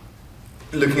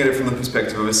looking at it from the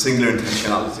perspective of a singular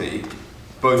intentionality,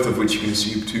 both of which you can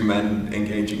assume two men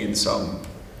engaging in some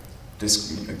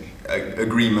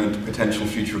agreement, potential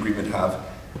future agreement have.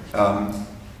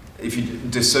 If you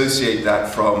dissociate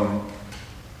that from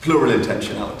plural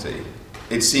intentionality,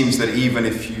 it seems that even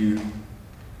if you,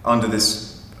 under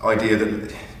this idea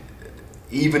that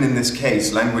even in this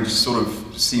case, language sort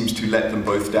of seems to let them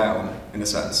both down, in a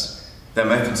sense. Their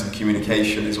methods of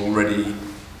communication is already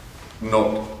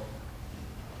not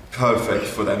perfect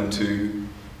for them to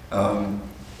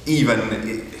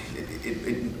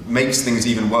it makes things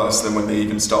even worse than when they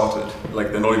even started.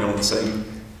 Like, they're not even on the same.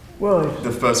 Right.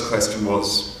 The first question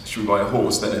was, should we buy a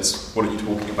horse? Then it's, what are you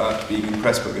talking about being in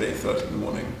Pressburg at 8:30 in the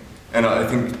morning? And I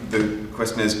think the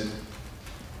question is,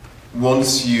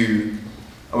 once you,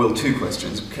 well, two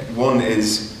questions. One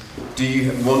is,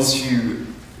 once you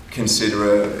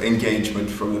consider engagement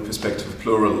from the perspective of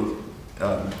plural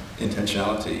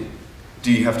intentionality,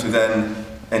 do you have to then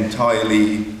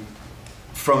entirely,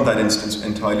 from that instance,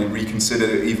 entirely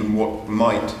reconsider even what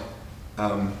might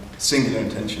singular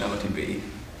intentionality be?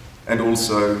 And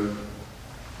also,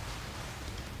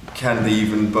 can they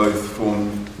even both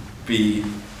form be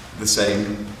the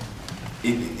same,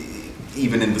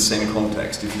 even in the same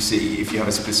context? If you have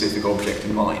a specific object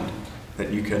in mind that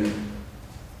you can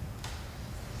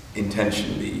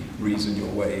intentionally reason your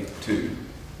way to.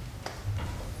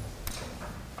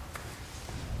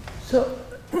 So,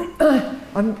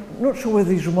 I'm not sure whether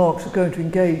these remarks are going to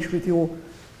engage with your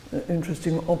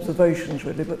interesting observations,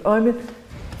 really, but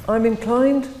I'm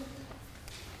inclined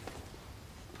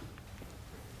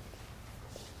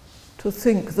to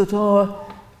think that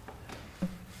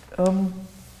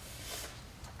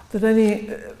that any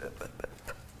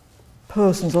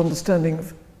person's understanding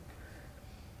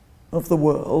of the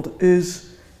world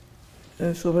is,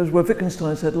 sort of as where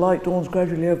Wittgenstein said, light dawns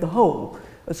gradually over the whole,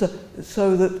 so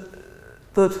that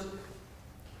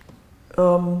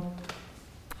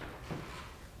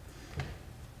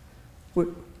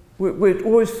we're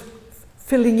always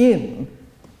filling in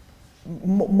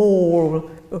more.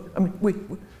 I mean,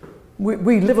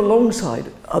 we live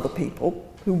alongside other people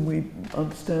whom we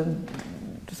understand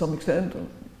to some extent,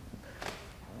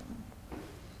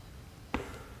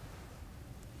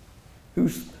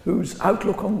 whose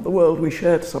outlook on the world we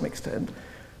share to some extent.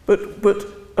 But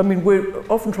I mean, we're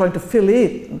often trying to fill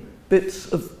in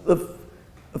bits of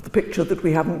the picture that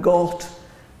we haven't got.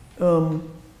 So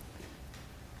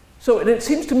and it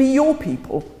seems to me your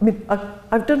people, I mean,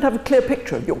 I don't have a clear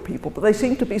picture of your people, but they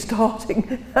seem to be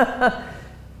starting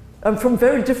from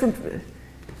very different,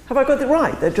 have I got it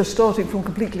right? They're just starting from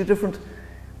completely different,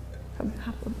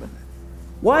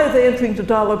 why are they entering into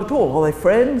dialogue at all? Are they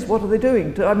friends? What are they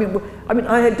doing? I mean,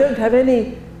 I don't have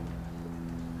any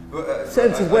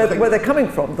sense of where they're coming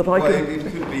from that I can...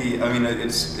 It could be, I mean,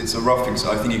 it's a rough thing,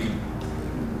 so I think you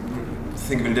could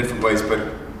think of it in different ways, but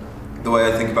the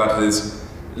way I think about it is,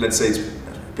 let's say it's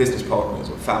business partners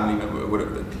or family member or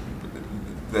whatever,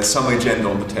 there's some agenda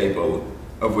on the table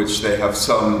of which they have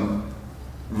some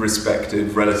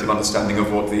respective relative understanding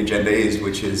of what the agenda is,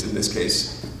 which is, in this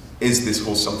case, is this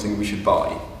horse something we should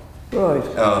buy? Right.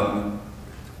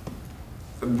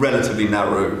 Relatively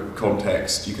narrow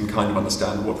context, you can kind of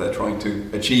understand what they're trying to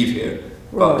achieve here.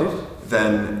 Right. But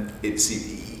then it's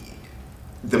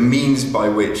the means by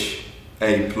which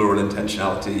a plural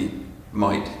intentionality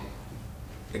might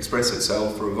express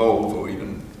itself or evolve or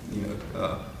even,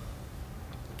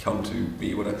 come to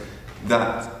be whatever.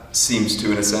 That seems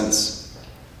to, in a sense,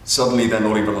 suddenly they're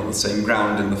not even on the same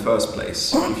ground in the first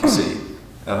place, if you see.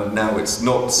 Now it's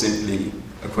not simply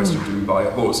a question of do we buy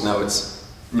a horse, now it's,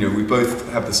 we both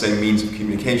have the same means of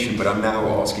communication, but I'm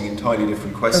now asking entirely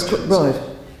different questions. Right.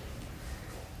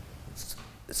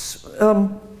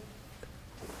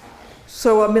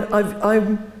 So, I mean,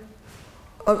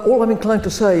 all I'm inclined to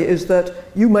say is that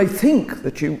you may think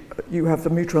that you have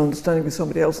the mutual understanding with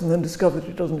somebody else and then discover that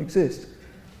it doesn't exist.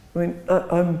 I mean,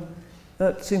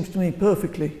 that seems to me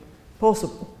perfectly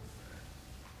possible.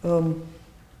 So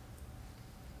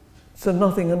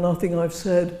nothing I've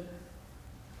said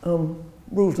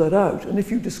rules that out. And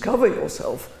if you discover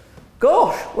yourself,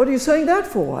 gosh, what are you saying that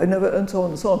for? I never, and so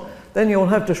on and so on. Then you'll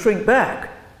have to shrink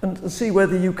back and see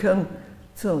whether you can,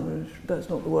 so that's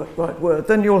not the right word.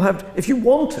 Then you'll have, if you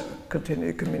want to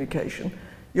continue communication,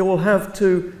 you'll have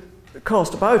to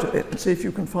cast about a bit and see if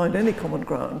you can find any common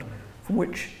ground from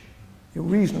which you're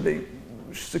reasonably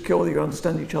secure that you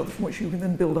understand each other, from which you can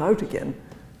then build out again.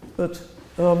 But,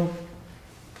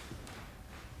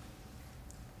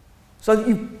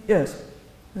 so yes.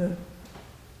 Yeah.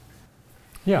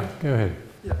 Yeah, go ahead.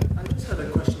 Yeah, I just had a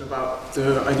question about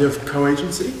the idea of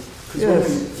co-agency. Because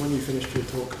Yes. when you finished your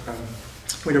talk,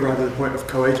 we arrived at the point of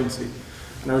co-agency.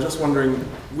 And I was just wondering,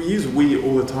 we use we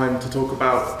all the time to talk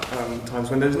about times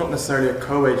when there's not necessarily a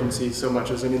co-agency so much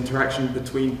as an interaction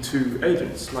between two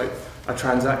agents, like a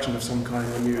transaction of some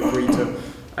kind when you agree to,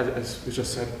 as we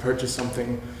just said, purchase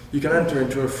something. You can enter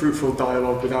into a fruitful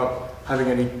dialogue without having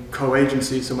any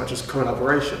co-agency so much as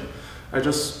collaboration. I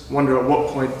just wonder at what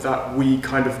point that we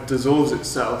kind of dissolves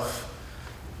itself,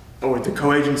 or the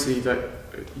co-agency that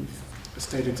you've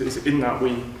stated is in that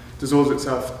we dissolves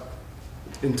itself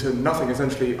into nothing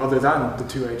essentially other than the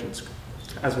two agents,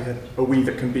 as we had a we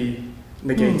that can be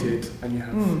negated and you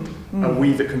have a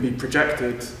we that can be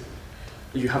projected.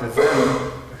 You have a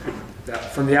them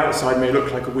that from the outside may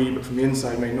look like a we but from the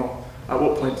inside may not. At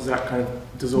what point does that kind of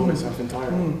dissolve itself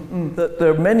entirely? That there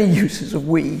are many uses of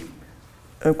we,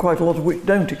 and quite a lot of which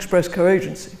don't express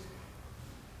co-agency.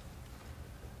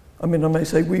 I mean, I may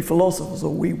say we philosophers,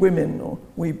 or we women, or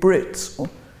we Brits,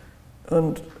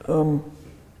 and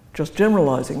just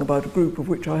generalising about a group of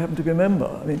which I happen to be a member.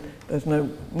 I mean, there's no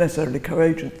necessarily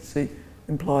co-agency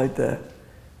implied there.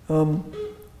 So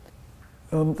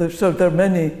there are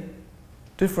many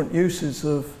different uses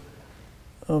of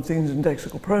things in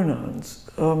lexical pronouns,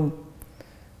 and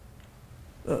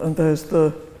there's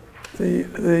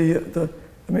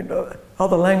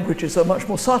other languages are much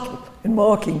more subtle in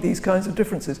marking these kinds of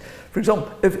differences. For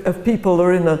example, if people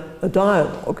are in a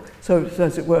dialogue, so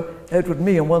as it were, Edward and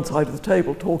me on one side of the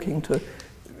table talking to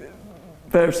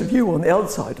various of you on the other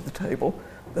side of the table,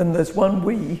 then there's one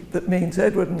we that means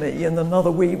Edward and me, and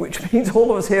another we which means all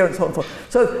of us here, and so on and so on.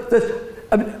 So there's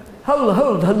whole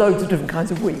loads of different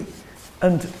kinds of we,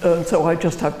 and so I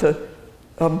just have to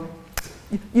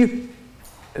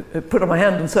put on my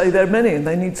hand and say there are many and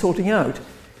they need sorting out.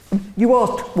 You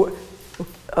asked,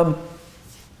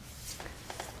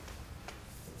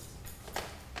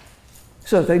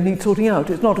 so they need sorting out.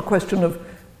 It's not a question of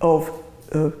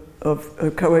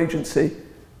co-agency,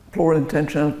 plural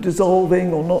intentionality,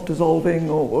 dissolving or not dissolving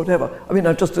or whatever. I mean,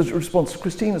 just as a response to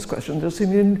Christina's question, there's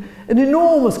an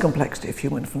enormous complexity of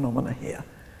human phenomena here.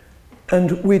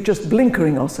 And we're just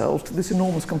blinkering ourselves to this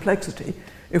enormous complexity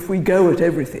if we go at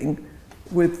everything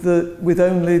with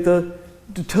only the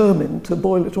determined to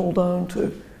boil it all down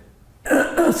to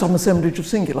some assemblage of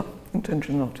singular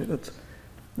intentionality.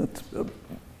 That's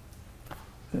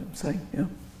saying, yeah.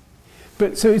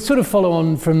 But so it's sort of follow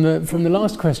on from the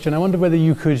last question. I wonder whether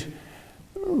you could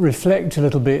reflect a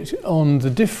little bit on the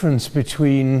difference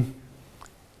between,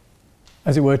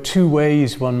 as it were, two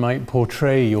ways one might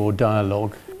portray your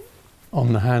dialogue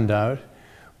on the handout.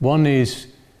 One is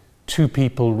two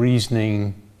people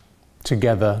reasoning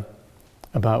together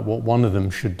about what one of them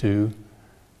should do,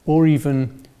 or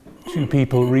even two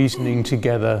people reasoning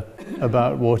together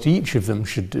about what each of them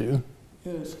should do.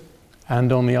 Yes.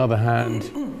 And on the other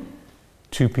hand,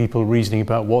 two people reasoning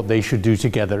about what they should do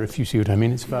together, if you see what I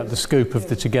mean. It's about the scope of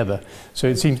the together. So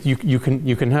it seems you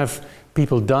can have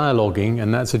people dialoguing,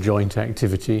 and that's a joint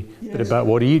activity, yes, but about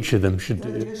what each of them should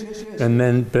do. Yes. And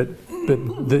then,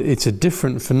 it's a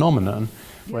different phenomenon,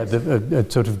 where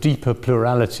a sort of deeper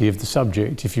plurality of the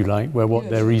subject, if you like, where what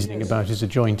they're reasoning about is a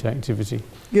joint activity.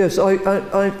 Yes,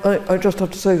 I just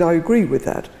have to say that I agree with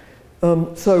that.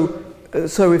 So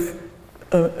if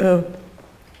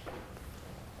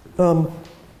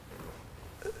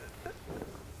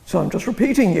so I'm just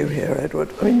repeating you here, Edward.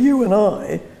 I mean, you and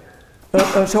I.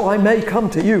 So I may come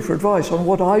to you for advice on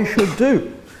what I should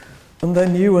do, and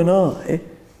then you and I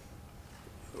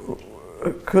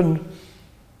can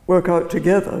work out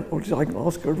together, or I can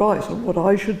ask your advice on what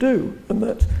I should do, and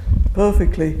that's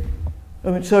perfectly.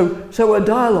 I mean, so a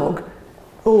dialogue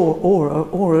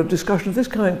or a discussion of this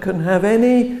kind can have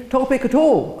any topic at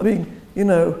all. I mean, you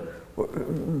know,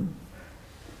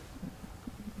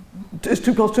 is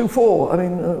 2 + 2 4? I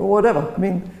mean, whatever. I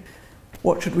mean,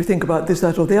 what should we think about this,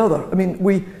 that, or the other? I mean,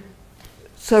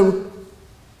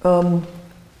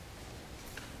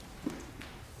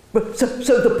 But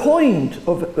the point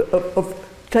of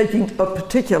taking a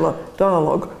particular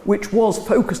dialogue which was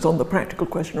focused on the practical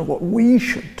question of what we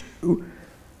should do,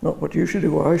 not what you should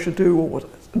do or I should do or what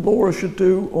Laura should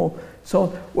do or so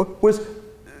on, was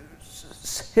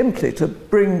simply to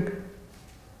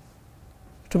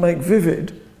make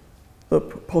vivid the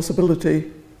possibility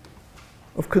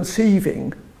of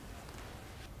conceiving,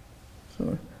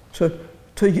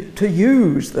 to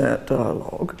use that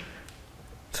dialogue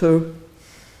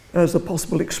as a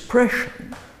possible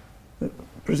expression,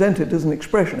 presented as an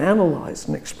expression, analysed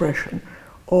an expression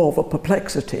of a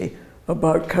perplexity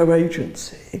about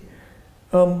co-agency,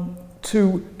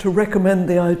 to recommend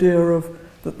the idea of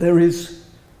that there is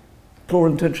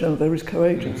plural intentionality, there is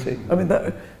co-agency. I mean,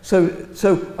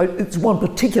 it's one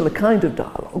particular kind of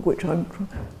dialogue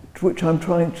which I'm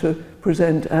trying to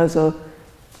present as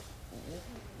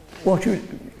what you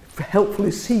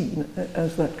helpfully seen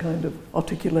as that kind of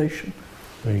articulation.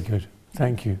 Very good.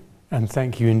 Thank you. And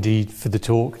thank you indeed for the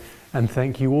talk. And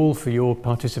thank you all for your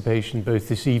participation both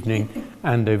this evening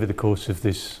and over the course of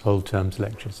this whole term's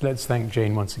lectures. Let's thank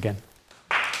Jane once again.